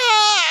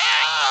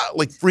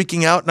 like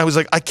freaking out. And I was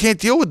like, I can't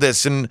deal with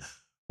this. And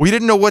we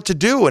didn't know what to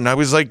do. And I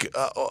was like,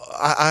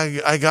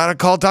 I got to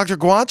call Dr.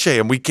 Guanche.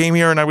 And we came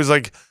here and I was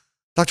like,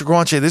 Dr.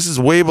 Guanche, this is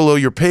way below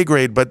your pay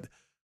grade, but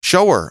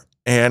show her.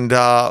 And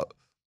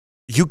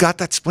you got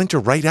that splinter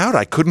right out.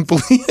 I couldn't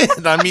believe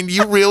it. I mean,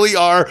 you really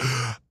are.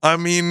 I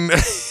mean,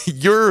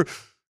 you're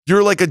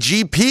like a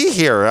GP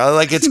here.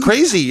 Like, it's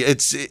crazy.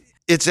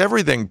 It's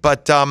everything.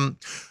 But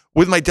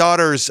with my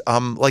daughters,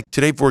 like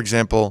today, for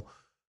example,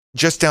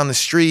 just down the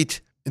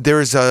street,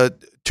 there's a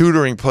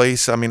tutoring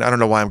place. I mean, I don't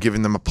know why I'm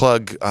giving them a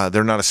plug.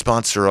 They're not a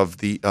sponsor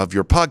of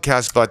your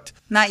podcast, but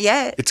not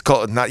yet. It's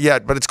called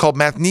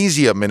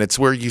Mathnesium, and it's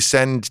where you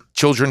send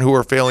children who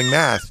are failing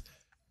math.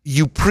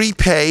 You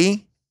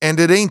prepay, and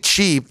it ain't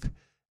cheap,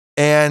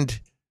 and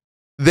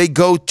they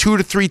go 2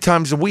 to 3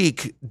 times a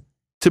week,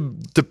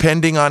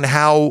 depending on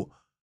how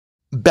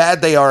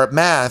bad they are at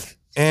math.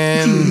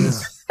 And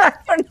I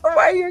don't know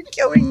why you're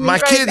killing me. My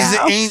right kids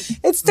now. ain't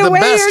it's the way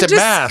best you're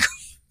at math.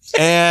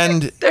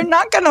 And they're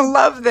not going to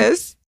love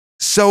this.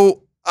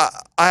 So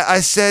I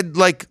said,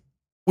 like,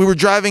 we were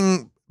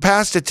driving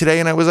past it today,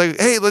 and I was like,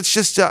 hey, let's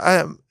just drop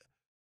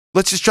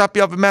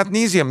you off at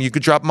Mathnesium. You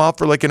could drop them off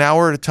for like an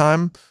hour at a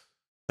time.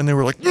 And they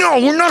were like,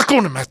 no, we're not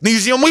going to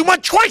Mathnesium. We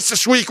went twice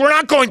this week. We're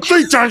not going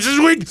 3 times this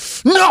week.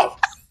 No.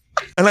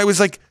 And I was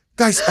like,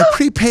 guys, I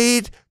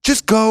prepaid.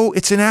 Just go.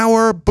 It's an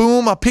hour.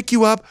 Boom. I'll pick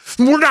you up.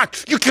 We're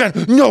not. You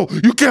can't. No,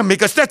 you can't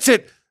make us. That's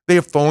it. They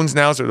have phones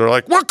now, so they're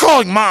like, we're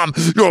calling mom.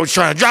 You're always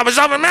trying to drop us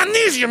off at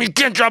Mathnesium. You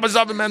can't drop us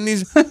off at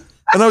Mathnesium.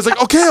 And I was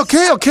like,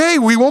 okay.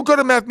 We won't go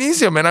to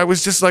Mathnesium. And I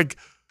was just like,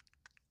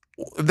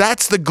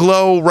 that's the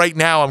glow right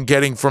now I'm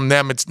getting from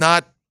them. It's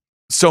not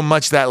so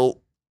much that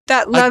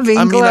loving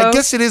glow. I mean, I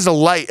guess it is a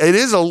light. It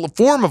is a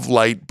form of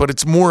light, but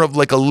it's more of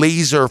like a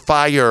laser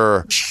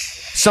fire,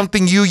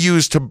 something you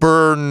use to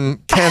burn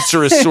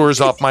cancerous sores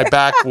off my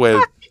back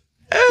with.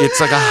 It's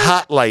like a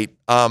hot light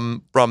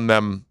from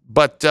them.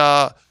 But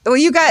well,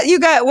 you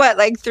got what,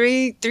 like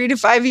 3 to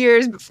 5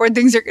 years before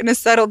things are going to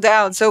settle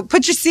down. So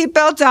put your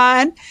seatbelt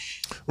on.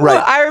 Right.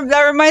 Well,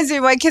 that reminds me,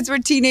 my kids were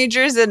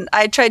teenagers, and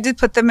I tried to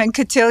put them in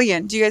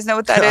cotillion. Do you guys know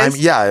what that is?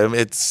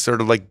 It's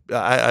sort of like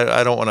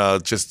I don't want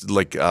to just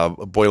like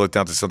boil it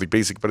down to something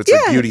basic, but it's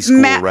like beauty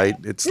school, right?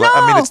 It's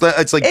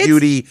like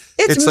beauty.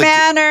 It's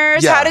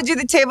manners, how to do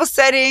the table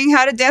setting,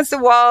 how to dance the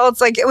waltz.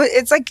 Like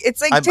it's like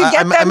to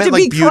get them to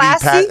be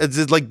classy. Is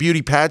it like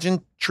beauty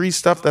pageantry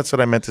stuff? That's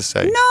what I meant to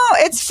say. No,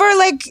 it's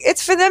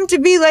for them to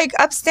be like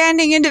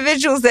upstanding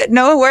individuals that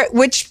know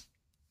which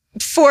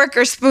fork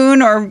or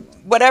spoon or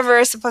whatever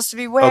is supposed to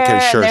be where.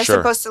 Okay, sure, and they're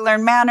supposed to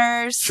learn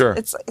manners. Sure.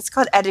 It's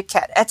called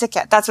etiquette.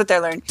 That's what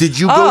they're learning. Did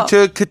you go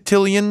to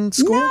cotillion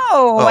school?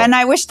 No, and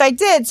I wished I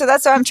did. So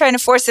that's why I'm trying to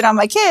force it on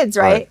my kids,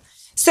 right?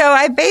 So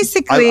I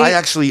basically...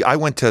 I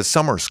went to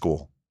summer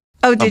school.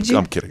 Oh, did you?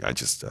 I'm kidding. I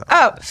just.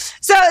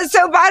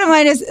 So bottom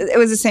line is, it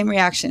was the same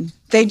reaction.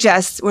 They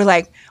just were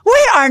like,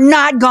 "We are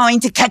not going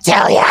to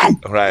cotillion."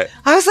 Right.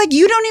 I was like,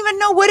 "You don't even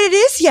know what it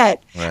is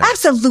yet." Right.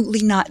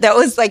 Absolutely not. That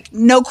was like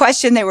no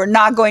question. They were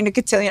not going to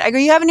cotillion. I go,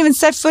 "You haven't even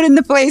set foot in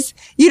the place.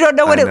 You don't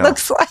know what it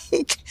looks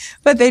like."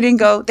 But they didn't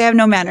go. They have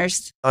no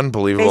manners.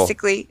 Unbelievable.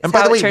 Basically. And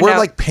by the way, we're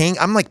like paying.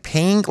 I'm like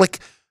paying. Like,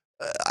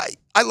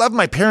 I love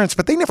my parents,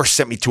 but they never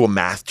sent me to a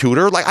math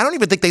tutor. Like, I don't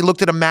even think they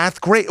looked at a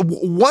math grade.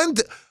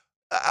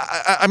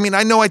 I mean,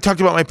 I know I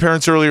talked about my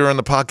parents earlier on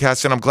the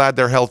podcast, and I'm glad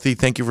they're healthy.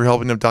 Thank you for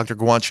helping them, Dr.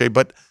 Guanche.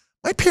 But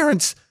my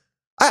parents,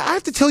 I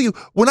have to tell you,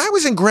 when I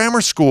was in grammar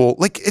school,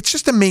 like, it's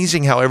just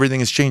amazing how everything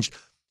has changed.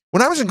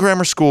 When I was in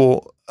grammar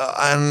school,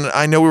 and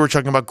I know we were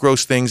talking about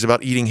gross things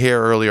about eating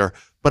hair earlier,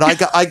 but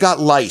I got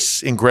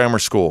lice in grammar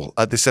school.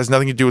 This has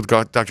nothing to do with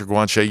Dr.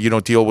 Guanche. You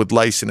don't deal with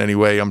lice in any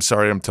way. I'm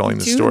sorry I'm telling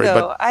this story.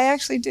 But I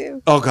actually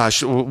do. Oh,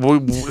 gosh.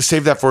 We'll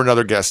save that for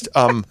another guest.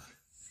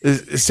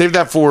 Save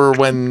that for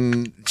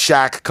when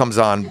Shaq comes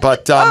on.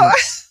 But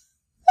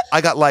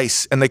I got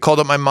lice, and they called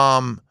up my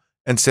mom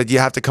and said, "You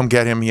have to come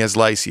get him. He has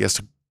lice. He has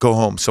to go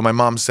home." So my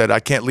mom said, "I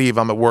can't leave.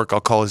 I'm at work.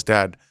 I'll call his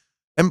dad."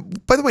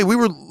 And by the way, we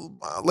were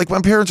like,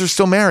 my parents are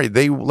still married.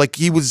 I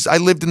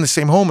lived in the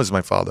same home as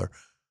my father.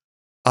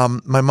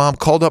 My mom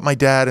called up my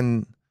dad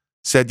and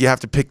said, "You have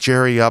to pick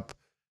Jerry up.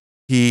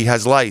 He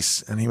has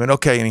lice." And he went,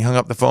 "Okay." And he hung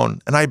up the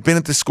phone. And I'd been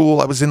at the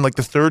school. I was in like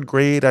the 3rd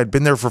grade. I'd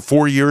been there for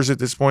 4 years at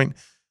this point.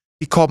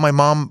 He called my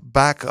mom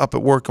back up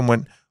at work and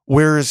went,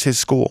 "Where is his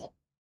school?"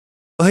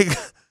 Like, he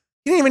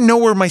didn't even know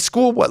where my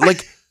school was.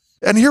 Like,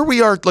 and here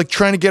we are, like,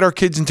 trying to get our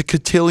kids into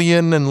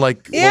cotillion and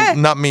like, well,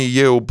 not me,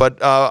 you,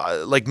 but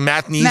like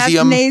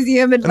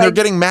mathnesium. And they're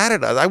getting mad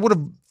at us. I would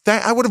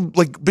have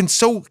like been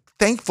so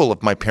thankful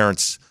if my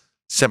parents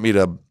sent me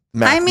to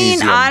mathnesium. I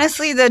mean,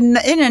 honestly, in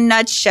a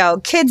nutshell,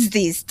 kids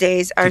these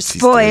days are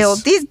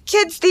spoiled. These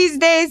kids these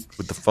days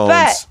with the phones.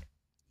 But,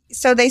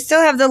 so they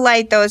still have the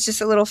light, though. It's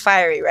just a little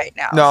fiery right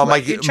now. No,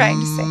 my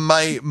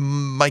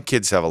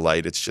kids have a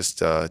light. It's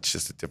just a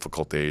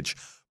difficult age.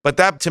 But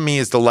that to me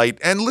is the light.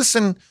 And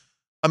listen,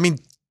 I mean,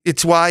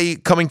 it's why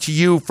coming to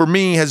you for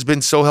me has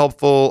been so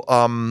helpful.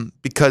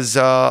 Because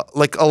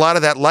like a lot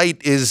of that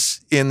light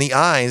is in the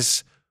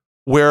eyes,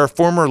 where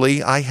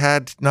formerly I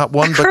had not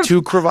one but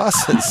 2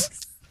 crevasses,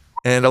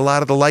 and a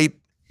lot of the light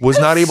was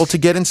not able to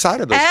get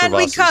inside of those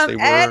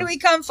crevasses. We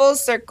come full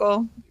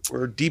circle.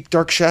 We're deep,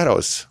 dark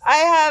shadows. I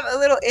have a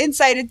little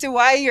insight into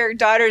why your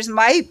daughters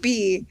might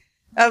be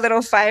a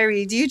little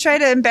fiery. Do you try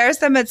to embarrass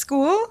them at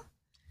school?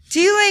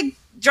 Do you like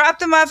drop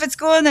them off at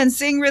school and then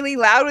sing really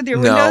loud with your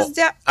windows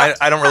down?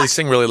 I don't really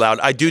sing really loud.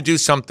 I do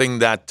something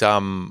that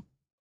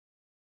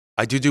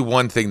I do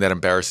one thing that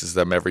embarrasses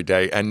them every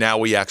day. And now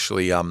we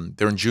actually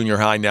they're in junior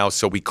high now,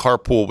 so we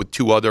carpool with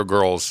 2 other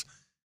girls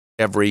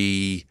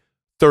every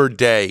 3rd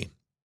day.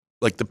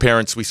 Like the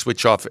parents, we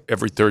switch off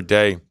every 3rd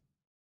day.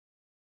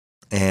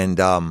 And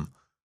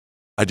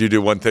I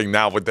do one thing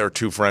now with their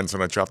 2 friends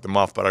when I drop them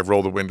off, but I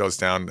roll the windows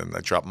down and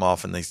I drop them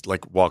off and they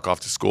like walk off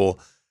to school.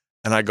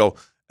 And I go,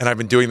 and I've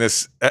been doing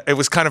this. It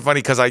was kind of funny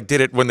because I did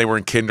it when they were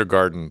in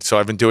kindergarten. So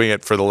I've been doing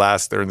it for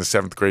they're in the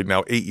 7th grade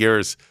now, 8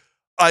 years.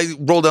 I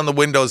roll down the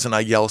windows and I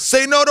yell,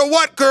 "Say no to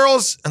what,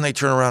 girls?" And they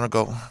turn around and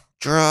go,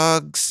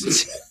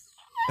 "Drugs."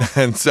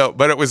 And so,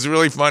 but it was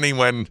really funny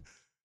when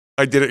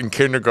I did it in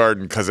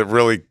kindergarten because it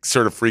really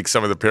sort of freaked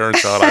some of the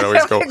parents out. I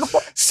always go,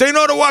 "Say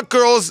no to what,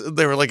 girls?"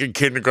 They were like in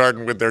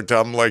kindergarten with their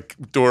dumb like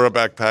Dora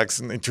backpacks,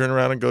 and they turn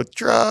around and go,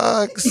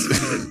 "Drugs."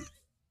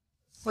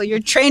 Well, you're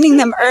training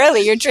them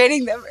early.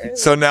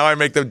 So now I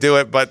make them do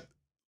it, but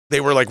they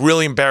were like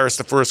really embarrassed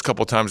the first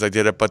couple times I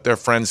did it, but their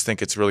friends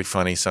think it's really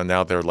funny. So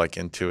now they're like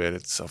into it.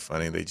 It's so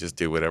funny. They just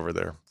do whatever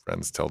their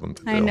friends tell them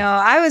to do. I know.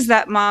 I was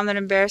that mom that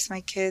embarrassed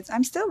my kids.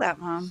 I'm still that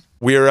mom.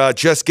 We're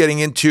just getting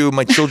into,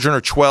 my children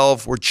are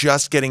 12. We're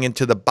just getting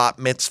into the bat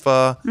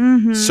mitzvah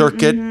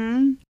circuit.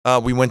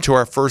 We went to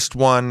our first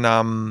one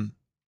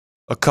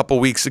a couple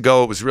weeks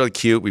ago. It was really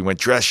cute. We went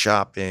dress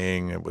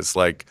shopping. It was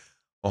like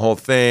a whole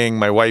thing.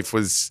 My wife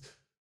was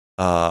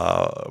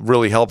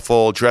really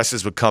helpful.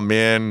 Dresses would come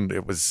in.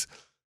 It was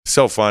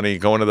so funny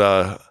going to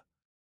the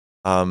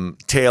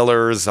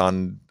Taylor's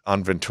on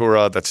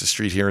Ventura. That's a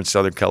street here in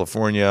Southern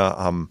California.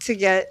 To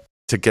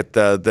get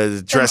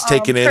the dress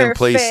taken in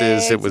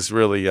places. It was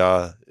really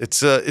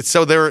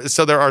so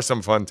there are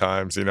some fun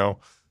times, you know.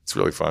 It's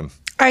really fun.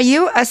 Are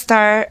you a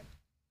Star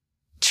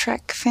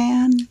Trek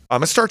fan?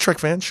 I'm a Star Trek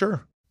fan,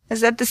 sure.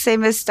 Is that the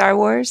same as Star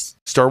Wars?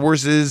 Star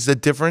Wars is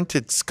different.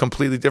 It's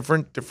completely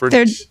different.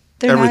 They're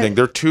everything.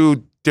 They're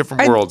 2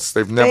 different worlds.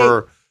 They've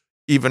never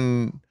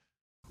even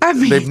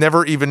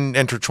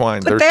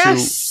intertwined. But they have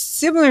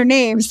similar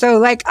names. So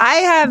like I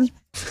have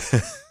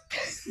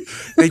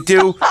They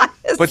do.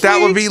 But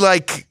that would be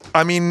like,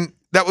 I mean,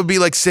 that would be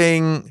like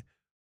saying,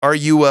 are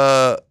you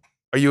a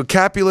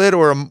Capulet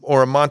or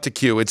a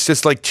Montague? It's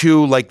just like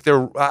 2, like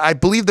I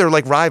believe they're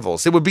like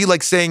rivals. It would be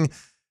like saying,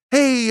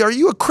 hey, are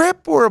you a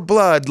Crip or a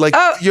Blood? Like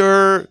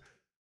they're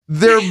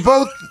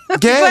both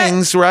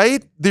gangs,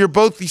 right? They're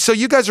both, so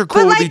you guys are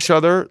cool with each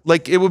other.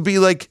 Like it would be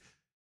like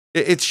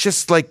It's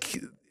just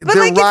like But,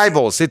 they're like,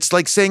 rivals. It's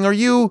like saying, are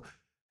you,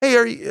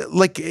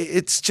 like,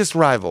 it's just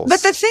rivals.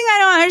 But the thing I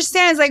don't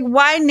understand is, like,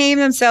 why name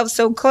themselves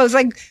so close?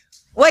 Like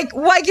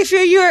if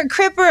you're a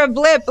Crip or a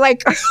Blip,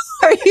 like,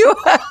 are you,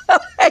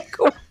 like,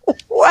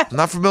 what? I'm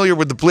not familiar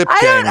with the Blip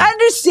I gang. don't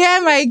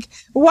understand, like,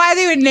 why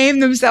they would name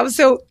themselves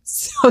so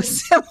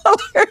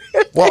similar.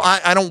 Well,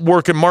 I don't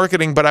work in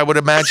marketing, but I would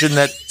imagine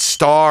that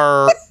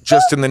star,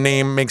 just in the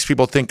name, makes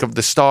people think of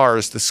the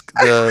stars, the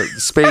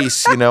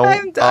space, you know.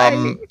 I'm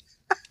dying.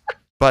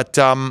 But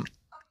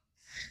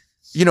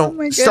you know,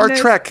 my Star goodness.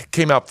 Trek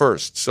came out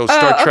first. So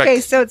Star Trek. Okay,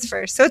 so it's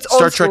first. So it's old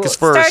Star school. Trek is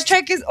first. Star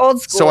Trek is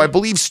old school. So I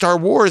believe Star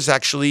Wars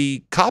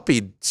actually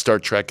copied Star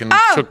Trek and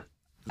took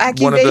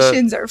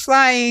accusations are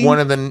flying. one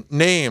of the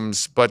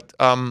names. But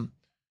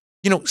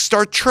you know,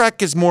 Star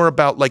Trek is more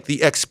about like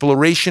the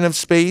exploration of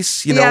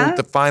space, you know,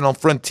 the final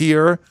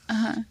frontier.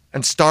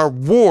 And Star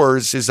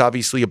Wars is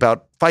obviously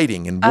about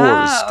fighting and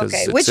wars. Oh,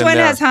 okay. Which one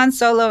has Han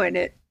Solo in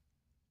it?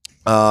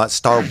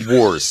 Star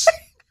Wars.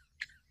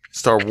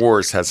 Star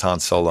Wars has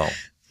Han Solo.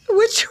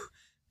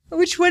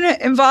 Which one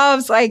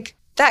involves like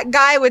that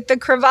guy with the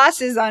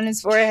crevasses on his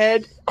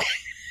forehead?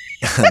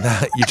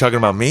 You're talking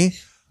about me?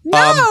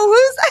 No,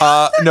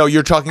 who's no,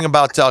 you're talking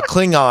about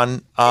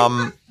Klingon,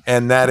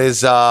 and that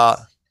is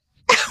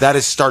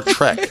Star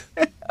Trek.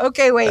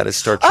 Okay, wait. That is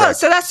Star Trek. Oh,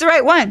 so that's the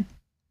right one.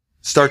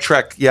 Star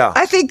Trek, yeah.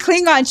 I think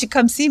Klingon should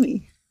come see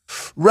me.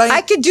 Right.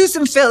 I could do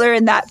some filler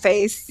in that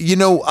face. You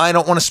know, I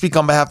don't want to speak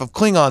on behalf of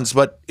Klingons,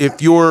 but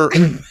if you're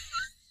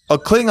a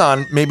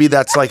Klingon, maybe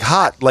that's like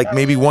hot. Like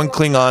maybe one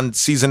Klingon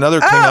sees another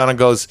Klingon and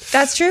goes,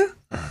 "That's true."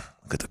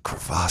 Look at the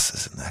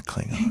crevasses in that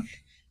Klingon.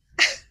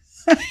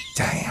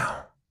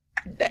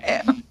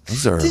 Damn.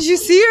 Those are. Did you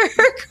see her?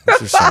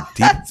 Those are some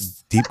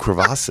deep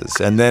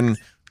crevasses, and then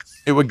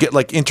it would get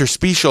like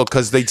interspecial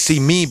because they'd see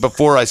me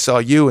before I saw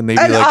you, and they'd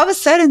be like, all of a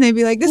sudden they'd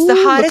be like, "This is the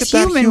hottest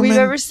human we've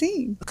ever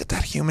seen." Look at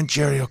that human,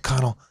 Jerry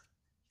O'Connell.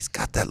 He's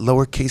got that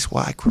lowercase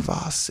y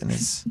crevasse in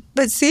his.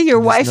 But see, your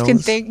wife can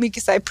thank me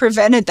because I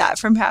prevented that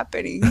from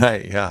happening.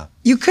 Right? Yeah.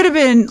 You could have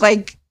been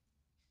like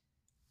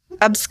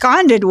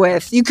absconded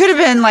with. You could have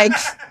been like.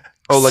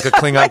 Oh, like a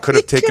Klingon could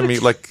have taken me,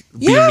 like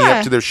beamed me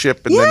up to their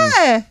ship, and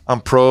then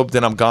I'm probed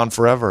and I'm gone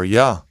forever.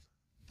 Yeah,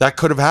 that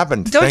could have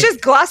happened. Don't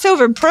just gloss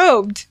over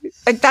probed.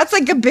 Like that's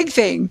like a big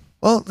thing.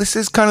 Well, this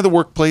is kind of the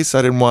workplace.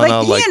 I didn't want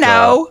to you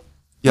know.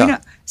 Yeah. You know.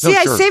 See,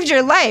 I saved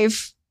your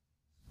life.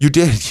 You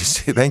did. You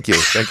say thank you.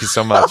 Thank you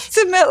so much.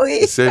 Ultimately,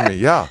 you saved me.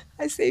 Yeah.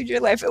 I saved your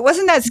life. It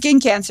wasn't that skin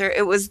cancer.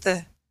 It was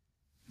the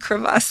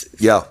crevasses.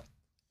 Yeah.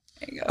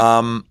 There you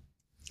go.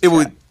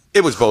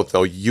 It was both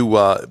though. You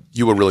were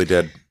really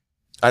dead.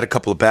 I had a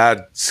couple of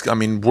bad. I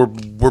mean, we're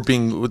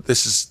being.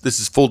 This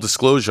is full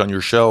disclosure on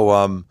your show.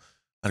 I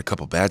had a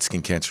couple of bad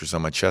skin cancers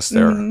on my chest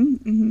there.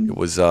 It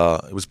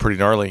was pretty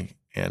gnarly,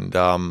 and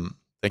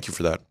thank you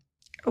for that.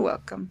 You're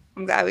welcome.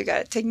 I'm glad we got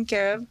it taken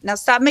care of. Now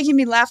stop making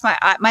me laugh.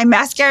 My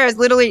mascara is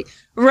literally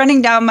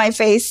running down my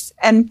face,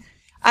 and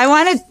I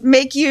want to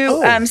make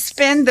you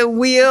spin the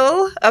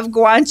wheel of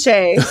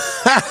Guanche.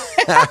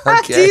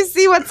 Okay. Do you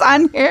see what's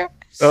on here?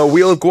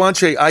 Wheel of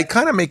Guanche. I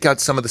kind of make out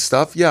some of the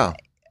stuff. Yeah.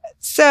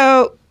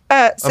 So you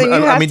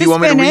have do you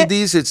want me to read it.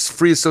 these? It's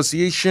free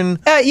association.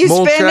 You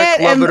Mole spin check,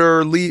 it.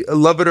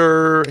 love it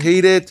or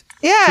hate it.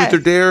 Yeah. Truth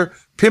or dare.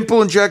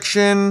 Pimple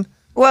injection.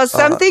 Well,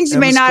 some things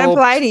may not Emasculpt,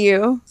 apply to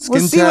you. We'll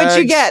skin see what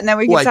you tags. get, and then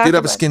we can talk I did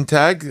have a about skin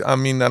tag. I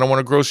mean, I don't want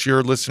to gross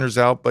your listeners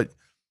out, but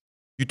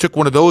you took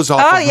one of those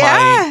off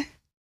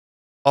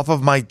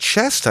of my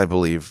chest, I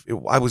believe.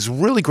 I was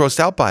really grossed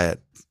out by it.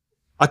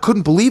 I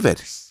couldn't believe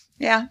it.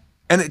 Yeah.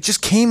 And it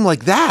just came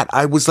like that.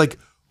 I was like,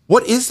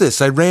 what is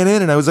this? I ran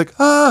in and I was like,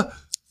 ah.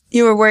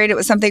 You were worried it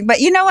was something,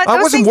 but you know what?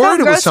 I wasn't worried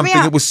it was something.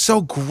 It was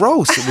so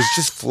gross. It was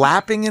just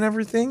flapping and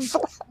everything.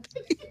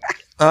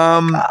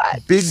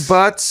 Big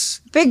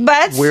butts. Big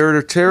butts. Wear it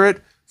or tear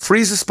it.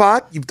 Freeze a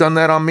spot. You've done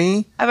that on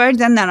me. I've already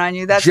done that on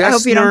you. I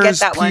hope you don't get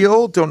that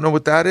peel. one. Don't know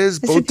what that is.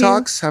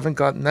 Botox. Haven't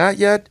gotten that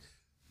yet.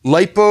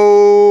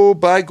 Lipo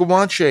by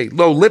Guanche.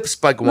 Low lips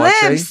by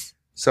Guanche. Lips.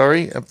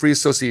 Sorry. Free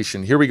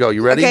association. Here we go.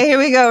 You ready? Okay, here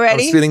we go.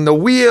 Ready? I'm spinning the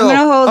wheel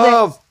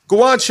of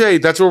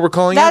Guanche. That's what we're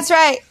calling it? That's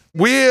right.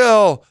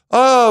 Wheel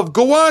of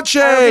Guanche.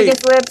 I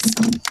hope lips.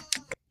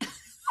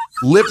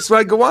 Lips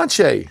by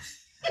Guanche.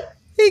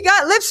 You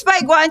got lips by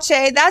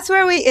Guanche. That's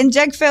where we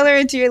inject filler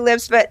into your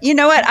lips. But you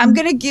know what? I'm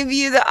going to give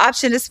you the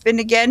option to spin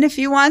again if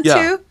you want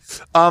to.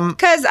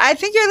 Because I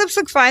think your lips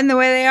look fine the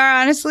way they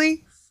are,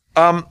 honestly.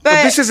 But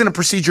this isn't a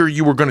procedure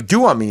you were going to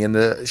do on me in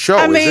the show,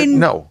 is it?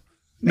 No.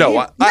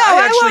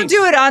 I won't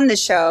do it on the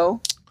show.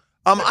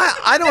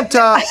 I don't.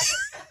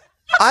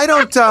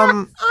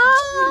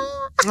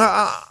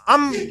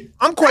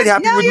 I'm quite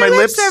happy with my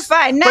lips. Are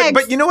fine. Next.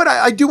 But you know what?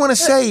 I do want to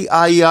say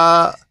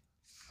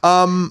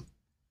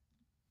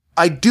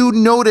I do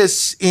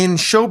notice in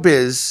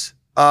showbiz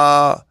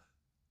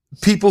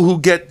people who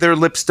get their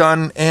lips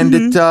done, and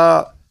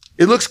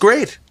it looks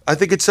great. I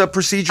think it's a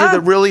procedure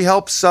that really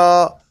helps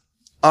a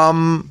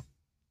lot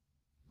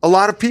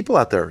of people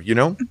out there. You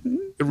know,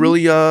 it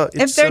really.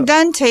 If they're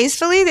done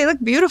tastefully, they look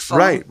beautiful.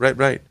 Right.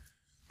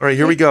 All right,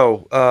 here we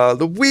go.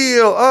 The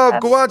wheel of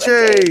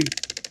Guanche.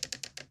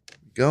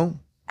 Go.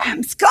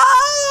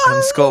 M-Sculpt.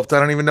 M-Sculpt.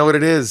 I don't even know what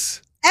it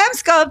is.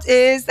 M-Sculpt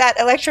is that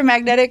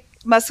electromagnetic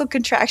muscle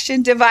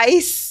contraction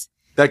device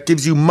that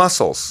gives you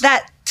muscles.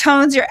 That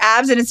tones your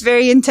abs, and it's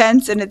very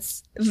intense, and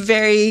it's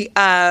very,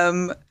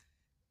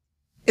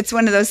 it's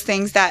one of those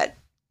things that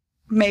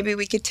maybe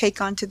we could take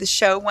onto the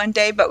show one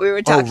day, but we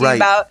were talking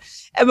about,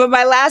 but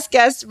my last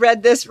guest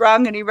read this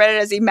wrong, and he read it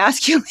as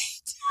emasculate.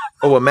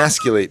 Oh,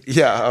 emasculate.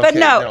 Yeah. Okay, but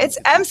no, it's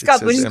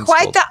M-Sculpt, which is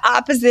quite the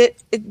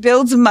opposite. It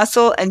builds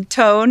muscle and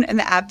tone in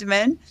the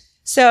abdomen.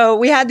 So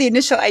we had the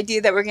initial idea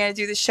that we're going to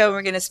do the show, and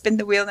we're going to spin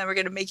the wheel, and then we're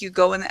going to make you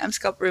go in the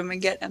M-Sculpt room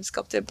and get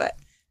M-Sculpted, but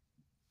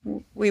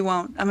we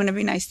won't. I'm going to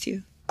be nice to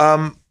you.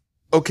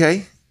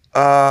 Okay.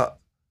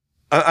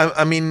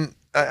 I mean,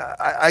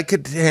 I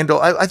could handle.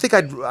 I think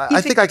I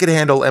could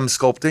handle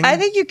M-Sculpting. I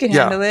think you can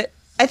handle it.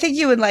 I think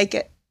you would like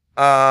it.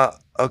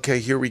 Okay,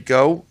 here we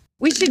go.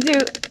 We should do.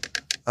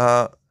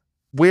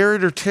 Wear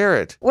it or tear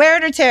it. Wear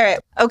it or tear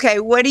it. Okay,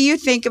 what do you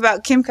think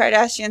about Kim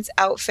Kardashian's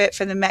outfit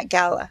for the Met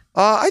Gala?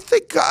 I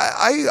think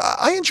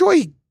I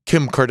enjoy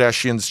Kim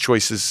Kardashian's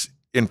choices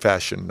in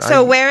fashion.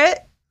 So wear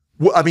it?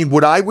 I mean,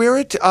 would I wear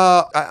it?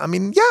 I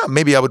mean, yeah,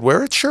 maybe I would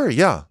wear it. Sure,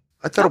 yeah.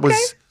 I thought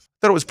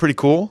it was pretty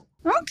cool.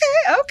 Okay.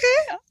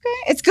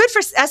 It's good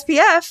for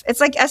SPF. It's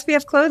like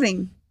SPF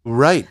clothing.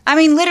 Right. I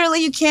mean,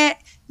 literally, you can't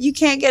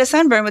get a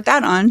sunburn with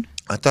that on.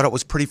 I thought it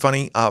was pretty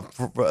funny.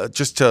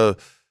 Just to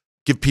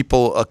give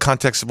people a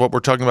context of what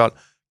we're talking about,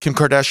 Kim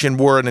Kardashian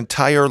wore an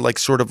entire like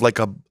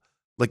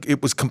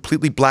it was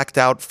completely blacked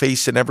out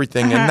face and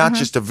everything, and not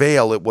just a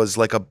veil. It was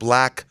like a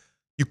black.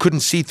 You couldn't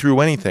see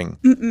through anything.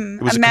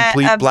 It was a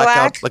complete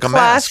blackout, like a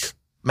mask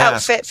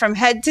outfit from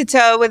head to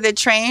toe with a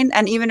train,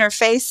 and even her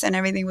face and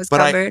everything was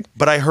covered.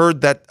 But I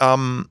heard that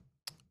Kim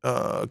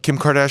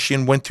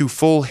Kardashian went through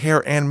full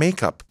hair and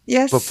makeup.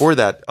 Yes. Before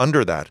that,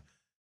 under that.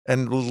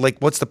 And like,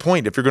 what's the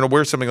point? If you're going to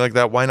wear something like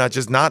that, why not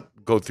just not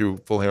go through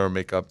full hair and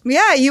makeup?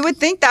 Yeah, you would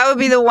think that would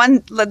be the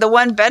one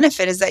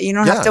benefit is that you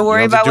don't have to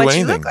worry about what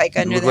you look like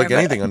under there. You look like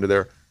anything under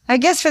there. I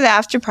guess for the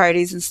after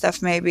parties and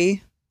stuff,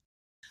 maybe.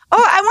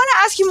 Oh, I want to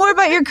ask you more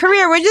about your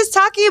career. We're just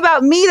talking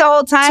about me the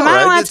whole time. I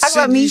don't want to talk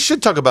about me. You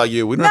should talk about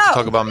you. We don't have to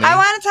talk about me. I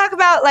want to talk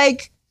about,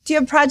 like, do you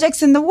have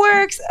projects in the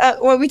works?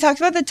 Well, we talked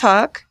about the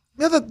talk.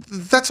 Yeah,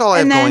 that's all I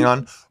have going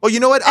on. Oh, you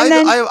know what?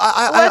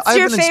 What's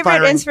your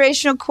favorite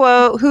inspirational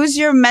quote? Who's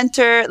your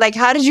mentor? Like,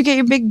 how did you get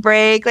your big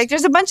break? Like,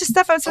 there's a bunch of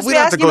stuff I was supposed to be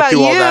asking about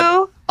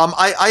you.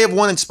 I have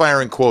one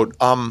inspiring quote.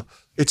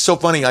 It's so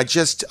funny. I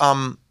just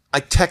I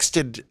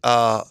texted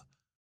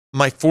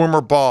my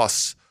former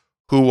boss,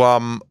 who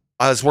I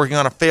was working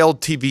on a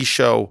failed TV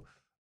show,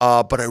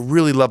 but I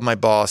really love my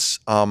boss.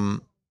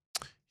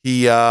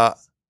 He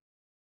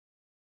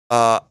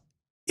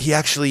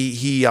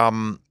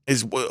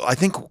is, I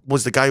think,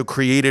 was the guy who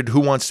created Who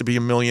Wants to Be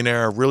a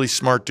Millionaire. Really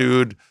smart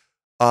dude.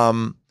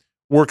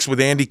 Works with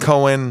Andy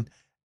Cohen,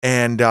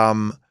 and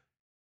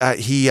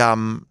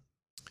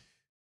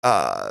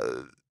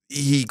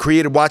he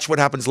created Watch What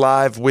Happens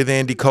Live with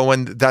Andy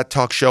Cohen, that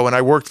talk show, and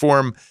I worked for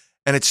him.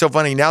 And it's so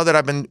funny now that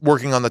I've been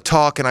working on the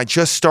talk, and I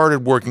just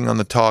started working on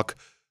the talk.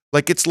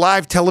 Like, it's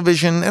live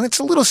television, and it's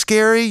a little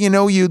scary. You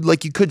know, you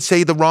could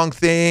say the wrong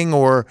thing,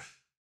 or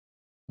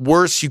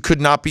worse, you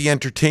could not be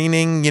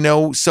entertaining, you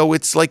know? So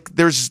it's like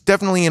there's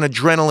definitely an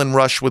adrenaline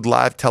rush with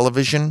live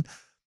television,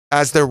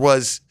 as there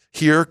was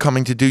here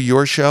coming to do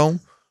your show.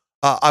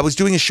 I was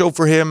doing a show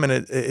for him, and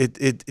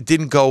it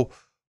didn't go,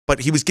 but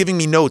he was giving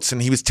me notes,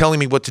 and he was telling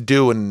me what to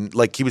do, and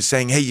like he was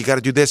saying, hey, you got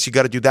to do this, you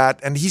got to do that.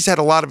 And he's had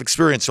a lot of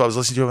experience, so I was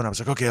listening to him, and I was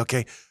like,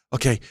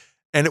 okay.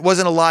 And it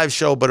wasn't a live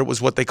show, but it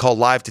was what they call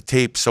live to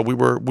tape. So we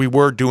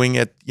were doing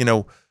it, you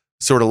know,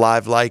 sort of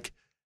live-like.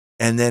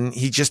 And then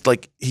he just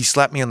he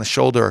slapped me on the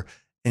shoulder,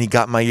 and he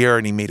got in my ear,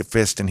 and he made a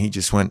fist, and he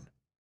just went,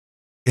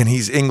 and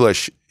he's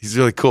English. He's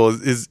really cool.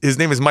 His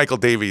name is Michael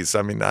Davies.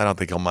 I mean, I don't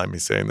think he'll mind me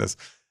saying this.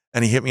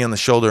 And he hit me on the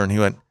shoulder, and he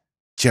went,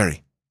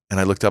 Jerry. And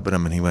I looked up at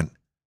him, and he went,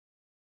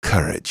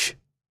 courage.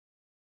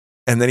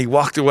 And then he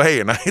walked away,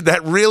 and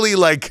that really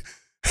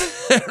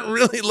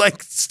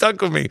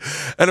stuck with me.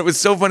 And it was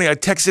so funny. I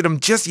texted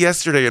him just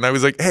yesterday, and I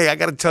was like, hey, I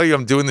got to tell you,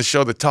 I'm doing the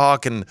show, The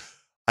Talk, and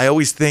I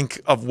always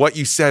think of what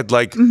you said,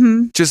 like,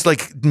 just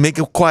like make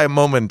a quiet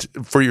moment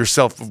for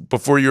yourself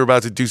before you're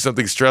about to do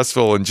something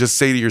stressful, and just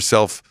say to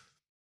yourself,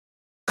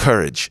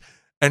 courage.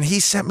 And he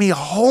sent me a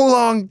whole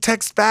long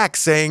text back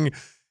saying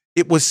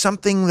it was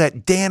something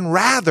that Dan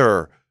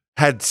Rather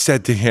had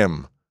said to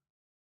him.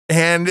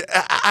 And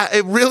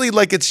it really,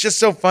 it's just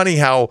so funny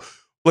how,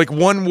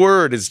 one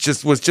word was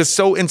just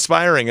so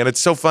inspiring, and it's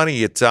so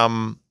funny. It's I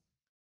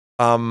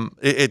mean,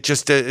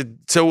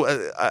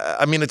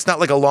 it's not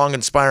like a long,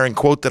 inspiring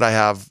quote that I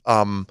have,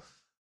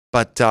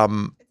 but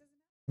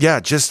yeah,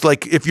 just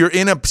like if you're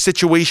in a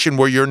situation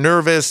where you're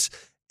nervous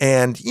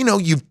and you know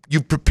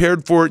you've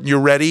prepared for it and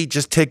you're ready,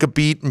 just take a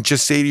beat and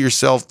just say to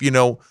yourself, you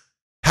know,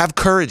 have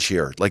courage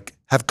here,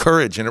 have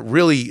courage, and it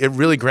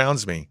really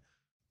grounds me.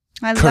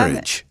 I love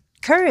it.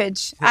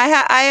 Courage.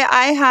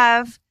 I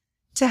have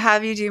to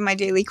have you do my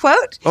daily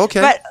quote.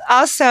 Okay. But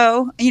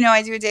also,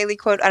 I do a daily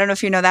quote. I don't know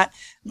if you know that,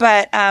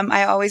 but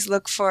I always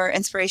look for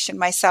inspiration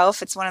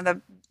myself. It's one of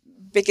the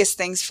biggest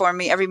things for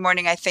me. Every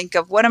morning I think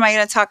of what am I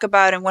going to talk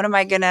about and how am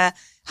I going to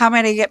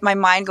get my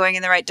mind going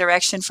in the right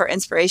direction for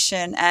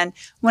inspiration. And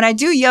when I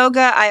do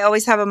yoga, I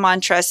always have a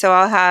mantra. So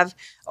I'll have,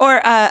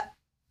 or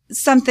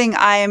something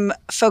I'm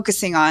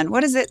focusing on.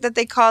 What is it that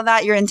they call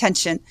that? Your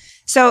intention.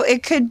 So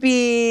it could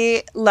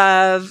be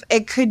love.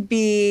 It could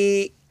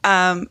be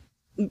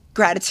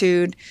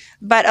gratitude.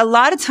 But a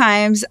lot of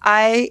times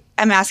I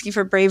am asking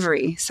for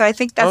bravery. So I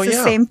think that's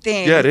the same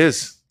thing. Yeah, it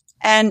is.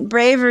 And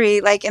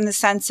bravery, like in the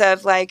sense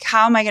of like,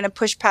 how am I going to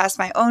push past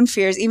my own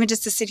fears, even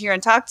just to sit here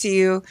and talk to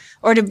you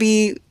or to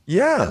be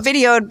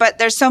videoed. But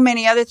there's so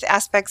many other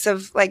aspects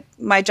of like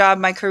my job,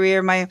 my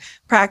career, my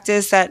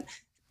practice that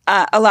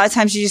a lot of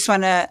times you just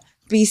want to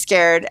be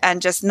scared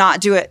and just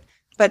not do it.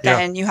 But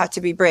then you have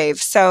to be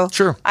brave. So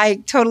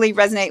I totally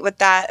resonate with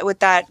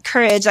that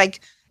courage.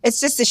 Like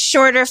it's just a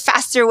shorter,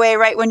 faster way,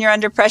 right? When you're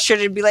under pressure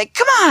to be like,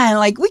 come on,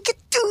 like we could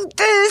do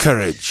this.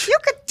 Courage. You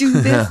could do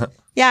this.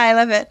 Yeah, I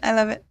love it. I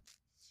love it.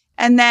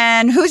 And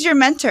then who's your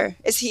mentor?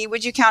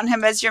 Would you count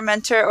him as your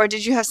mentor, or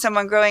did you have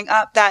someone growing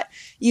up that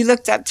you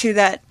looked up to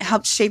that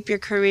helped shape your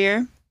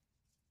career?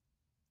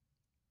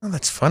 Oh,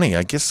 that's funny.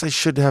 I guess I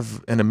should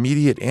have an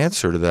immediate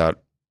answer to that.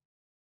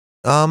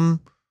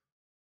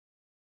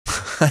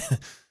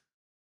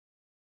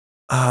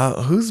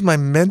 Who's my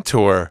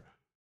mentor?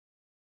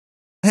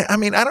 I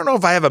mean, I don't know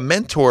if I have a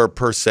mentor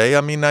per se.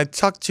 I mean, I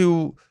talk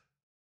to,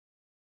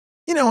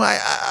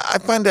 I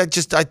find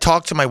that I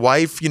talk to my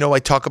wife, I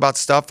talk about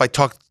stuff. I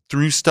talk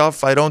through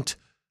stuff. I don't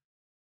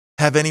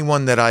have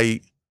anyone that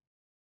I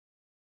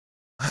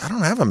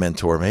don't have a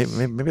mentor.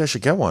 Maybe I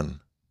should get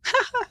one.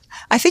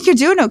 I think you're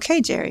doing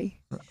okay,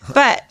 Jerry.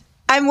 But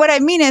what I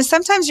mean is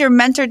sometimes your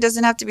mentor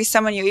doesn't have to be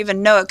someone you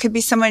even know. It could be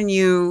someone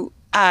you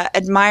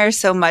admire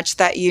so much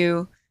that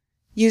you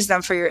use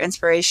them for your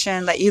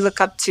inspiration, that you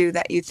look up to,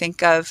 that you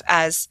think of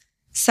as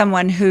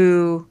someone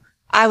who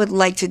I would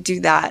like to do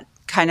that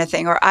kind of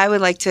thing, or I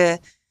would like to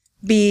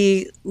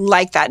be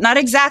like that. Not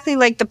exactly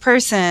like the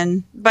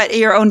person, but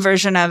your own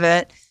version of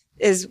it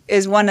is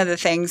one of the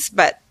things,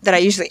 but that I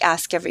usually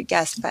ask every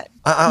guest. But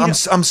I'm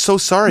so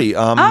sorry.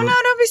 Oh no,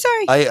 don't be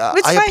sorry.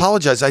 I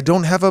apologize. I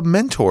don't have a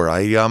mentor.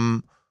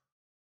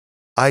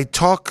 I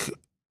talk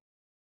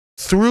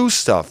through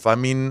stuff. I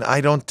mean,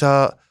 I don't.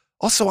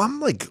 Also, I'm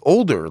like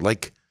older.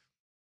 Like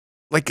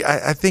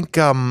I think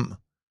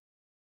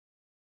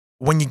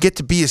when you get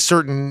to be a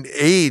certain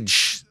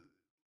age,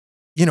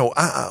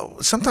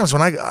 sometimes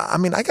when I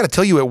got to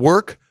tell you at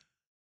work,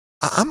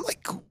 I'm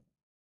like,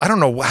 I don't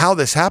know how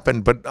this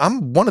happened, but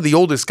I'm one of the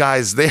oldest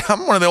guys there.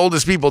 I'm one of the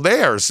oldest people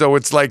there. So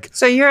it's like.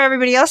 So you're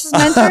everybody else's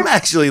mentor? I'm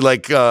actually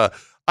like, I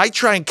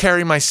try and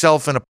carry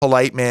myself in a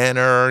polite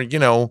manner.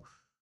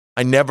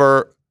 I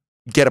never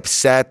get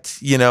upset.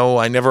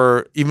 I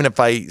never, even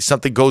if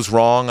something goes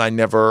wrong, I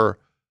never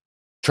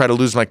try to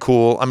lose my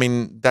cool. I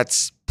mean,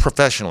 that's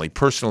professionally.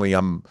 Personally,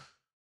 I'm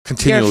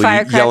continually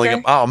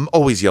yelling. I'm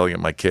always yelling at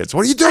my kids.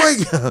 What are you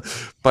doing?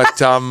 But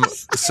shut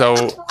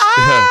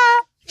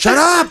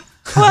up.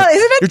 Well,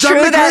 isn't it You're true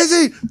driving me that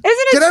crazy? Isn't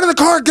it? Get out of the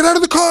car. Get out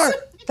of the car.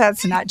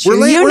 That's not true.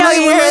 We're late, you're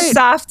we're a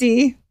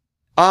softie.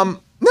 No,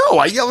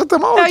 I yell at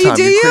them all the time. You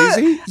do. You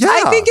crazy? Yeah.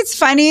 I think it's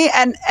funny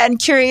and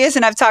curious,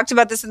 and I've talked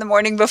about this in the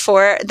morning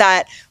before,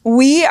 that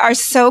we are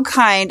so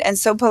kind and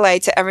so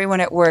polite to everyone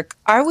at work.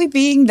 Are we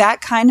being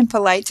that kind and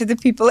polite to the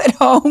people at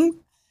home?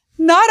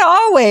 Not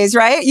always,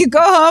 right? You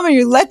go home and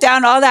you let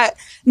down all that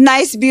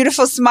nice,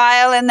 beautiful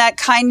smile and that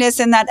kindness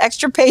and that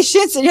extra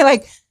patience, and you're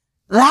like,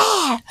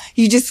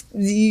 you just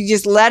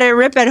let it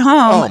rip at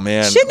home. Oh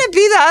man, shouldn't it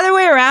be the other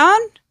way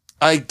around?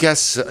 I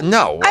guess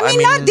no. I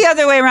mean, not the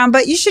other way around,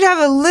 but you should have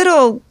a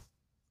little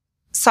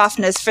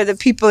softness for the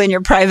people in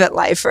your private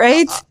life,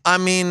 right? I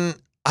mean,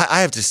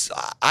 I just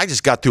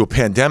got through a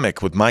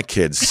pandemic with my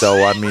kids,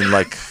 so I mean,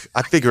 like,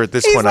 I figure at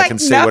this point I can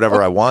say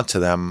whatever I want to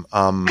them.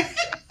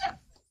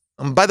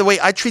 By the way,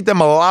 I treat them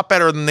a lot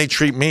better than they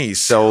treat me.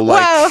 So,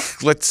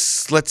 like,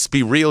 let's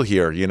be real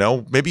here.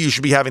 Maybe you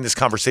should be having this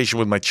conversation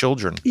with my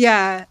children.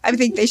 Yeah, I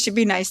think they should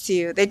be nice to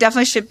you. They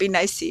definitely should be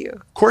nice to you.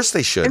 Of course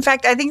they should. In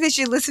fact, I think they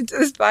should listen to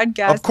this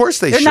podcast. Of course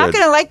They're should. not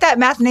going to like that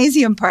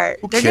mathnasium part.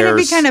 They're going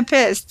to be kind of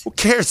pissed. Who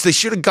cares? They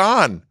should have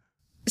gone.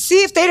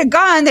 See, if they'd have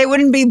gone, they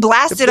wouldn't be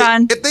blasted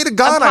on. If they'd have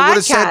gone, I would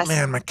have said,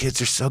 "Man, my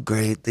kids are so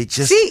great. They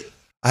just I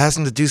ask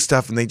them to do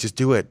stuff and they just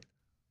do it."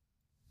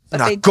 But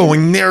not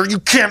going there. You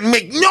can't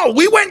make. No,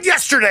 we went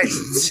yesterday.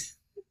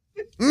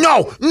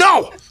 No,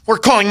 we're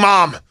calling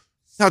mom.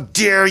 How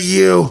dare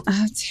you?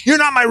 You're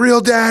not my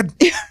real dad.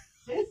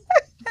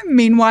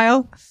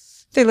 Meanwhile,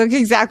 they look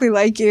exactly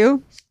like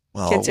you.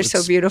 Well, kids are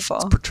so beautiful.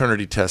 It's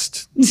paternity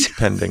test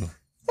pending.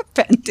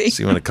 Pending.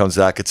 See when it comes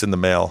back, it's in the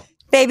mail.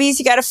 Babies,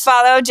 you got to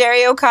follow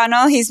Jerry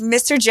O'Connell. He's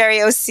Mr. Jerry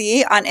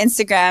OC on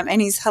Instagram,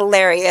 and he's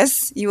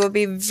hilarious. You will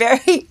be very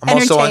entertained. I'm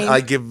also on.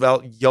 I give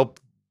out Yelp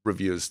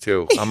reviews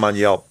too. I'm on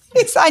Yelp.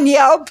 He's on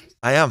Yelp.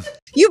 I am.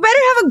 You better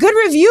have a good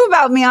review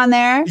about me on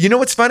there. You know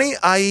what's funny?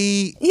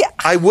 I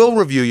will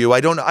review you.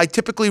 I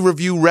typically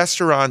review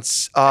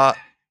restaurants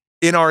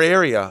in our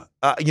area.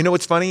 You know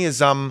what's funny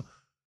is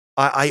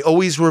I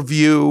always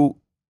review.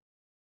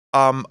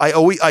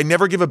 I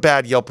never give a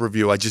bad Yelp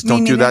review. I just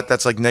don't do that.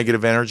 That's like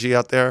negative energy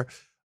out there.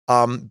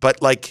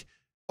 But like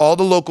all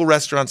the local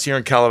restaurants here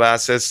in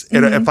Calabasas,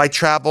 and if I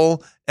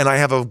travel and I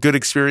have a good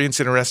experience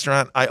in a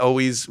restaurant, I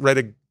always write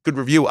a good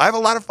review. I have a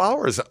lot of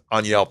followers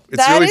on Yelp.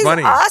 It's really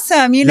funny.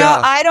 Awesome. You know,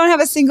 I don't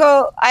have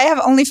I have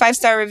only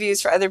 5-star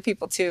reviews for other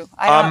people too.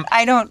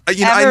 I don't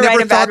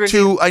write a bad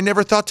review. I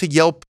never thought to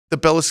Yelp the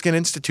Bella Skin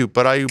Institute,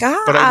 but I will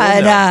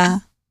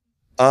now.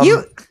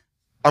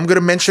 I'm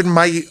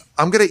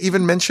gonna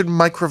even mention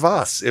my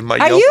crevasse in my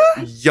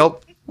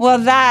Yelp. Well,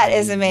 that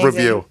is amazing.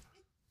 Review.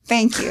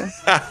 Thank you.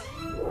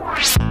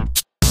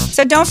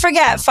 So don't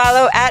forget,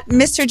 follow at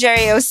Mr.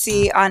 Jerry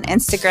OC on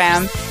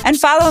Instagram and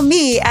follow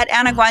me at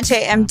Anna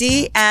Guanche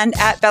MD and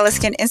at Bella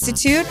Skin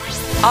Institute.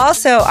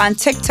 Also on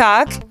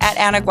TikTok at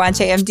Anna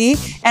Guanche MD.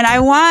 And I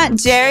want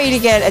Jerry to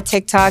get a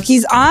TikTok.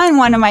 He's on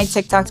one of my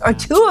TikToks, or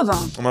 2 of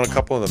them. I'm on a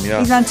couple of them, yeah.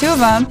 He's on 2 of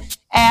them.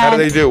 And how do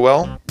they do?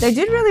 Well? They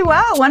did really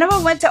well. One of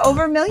them went to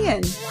over 1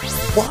 million.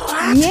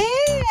 What?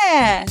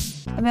 Yeah.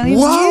 1 million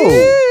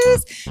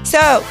views.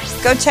 So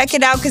go check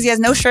it out because he has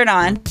no shirt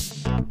on.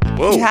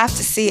 Whoa. You have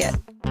to see it.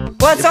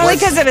 Well, it's only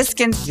because of his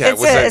skin. Yeah,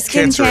 it's a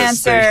skin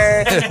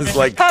cancer. It's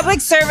like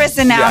public service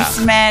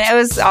announcement. Yeah. It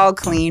was all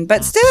clean,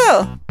 but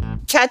still.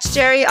 Catch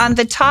Jerry on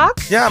The Talk.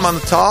 Yeah, I'm on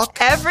The Talk.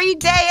 Every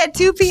day at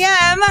 2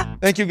 p.m.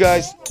 Thank you,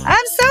 guys.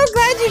 I'm so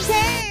glad you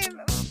came.